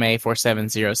at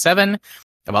JMA4707.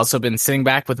 I've also been sitting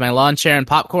back with my lawn chair and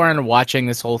popcorn watching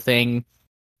this whole thing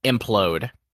implode.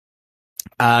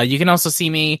 You can also see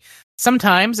me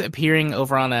sometimes appearing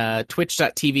over on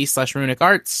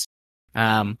twitch.tv/RunicArts.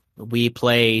 We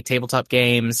play tabletop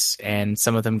games, and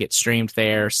some of them get streamed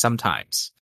there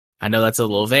sometimes. I know that's a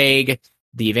little vague.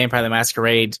 The Vampire the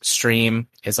Masquerade stream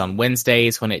is on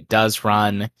Wednesdays when it does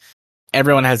run.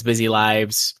 Everyone has busy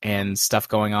lives and stuff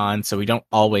going on, so we don't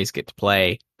always get to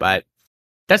play, but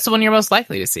that's the one you're most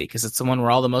likely to see, because it's the one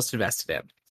we're all the most invested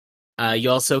in.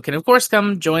 You also can, of course,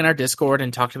 come join our Discord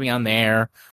and talk to me on there,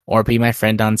 or be my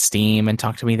friend on Steam and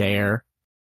talk to me there.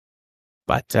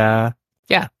 But,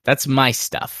 yeah, that's my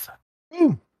stuff.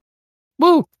 Woo!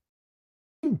 Woo!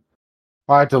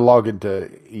 I had to log into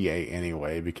EA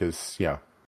anyway, because,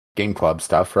 Game Club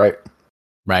stuff, right?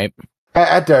 Right. I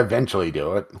had to eventually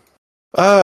do it.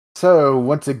 So,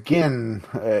 once again,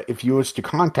 if you wish to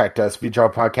contact us,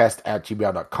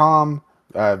 vglpodcast@gmail.com,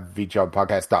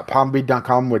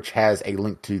 vglpodcast.podbean.com, which has a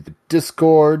link to the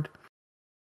Discord.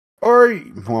 Or,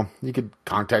 well, you could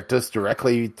contact us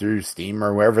directly through Steam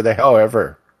or wherever the hell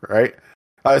ever, right?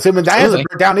 Assuming that hasn't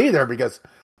burned down either, because,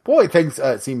 boy, things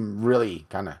seem really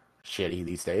kind of shitty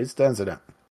these days, doesn't it?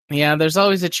 Yeah, there's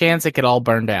always a chance it could all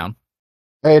burn down.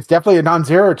 Hey, it's definitely a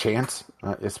non-zero chance,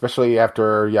 especially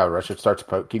after, Russia starts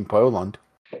poking Poland.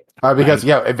 Because,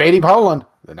 invading Poland,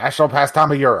 the national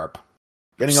pastime of Europe.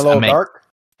 Getting a little dark.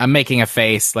 I'm making a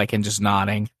face, and just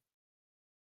nodding.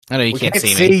 I know you can't see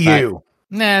me. See you.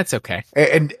 Nah, it's okay.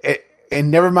 And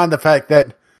never mind the fact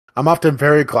that I'm often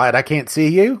very glad I can't see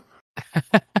you.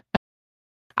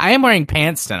 I am wearing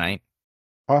pants tonight.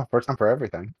 Oh, first time for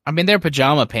everything. I mean, they're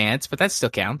pajama pants, but that still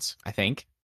counts, I think.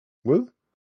 Woo.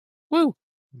 Woo.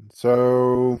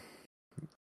 So,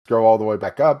 go all the way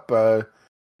back up.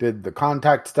 Did the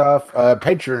contact stuff.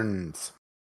 Patrons.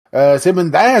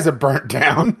 Assuming that hasn't burnt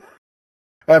down.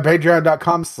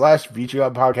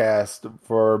 Patreon.com/VGL podcast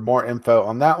for more info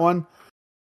on that one.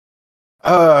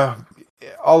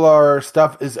 All our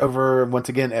stuff is over, once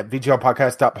again, at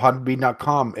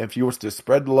vglpodcast.podbean.com. If you wish to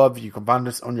spread the love, you can find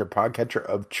us on your podcatcher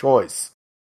of choice.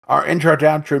 Our intro to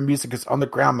outro music is On the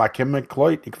Ground by Kim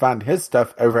McCloyd. You can find his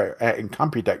stuff over at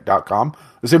incompetech.com.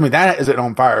 Assuming that isn't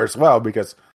on fire as well,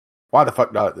 because why the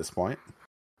fuck not at this point?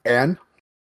 And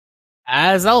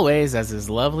as always, as his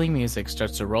lovely music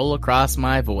starts to roll across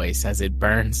my voice as it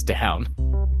burns down.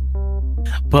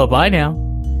 Bye-bye now.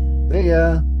 See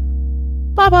ya.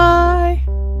 Bye-bye.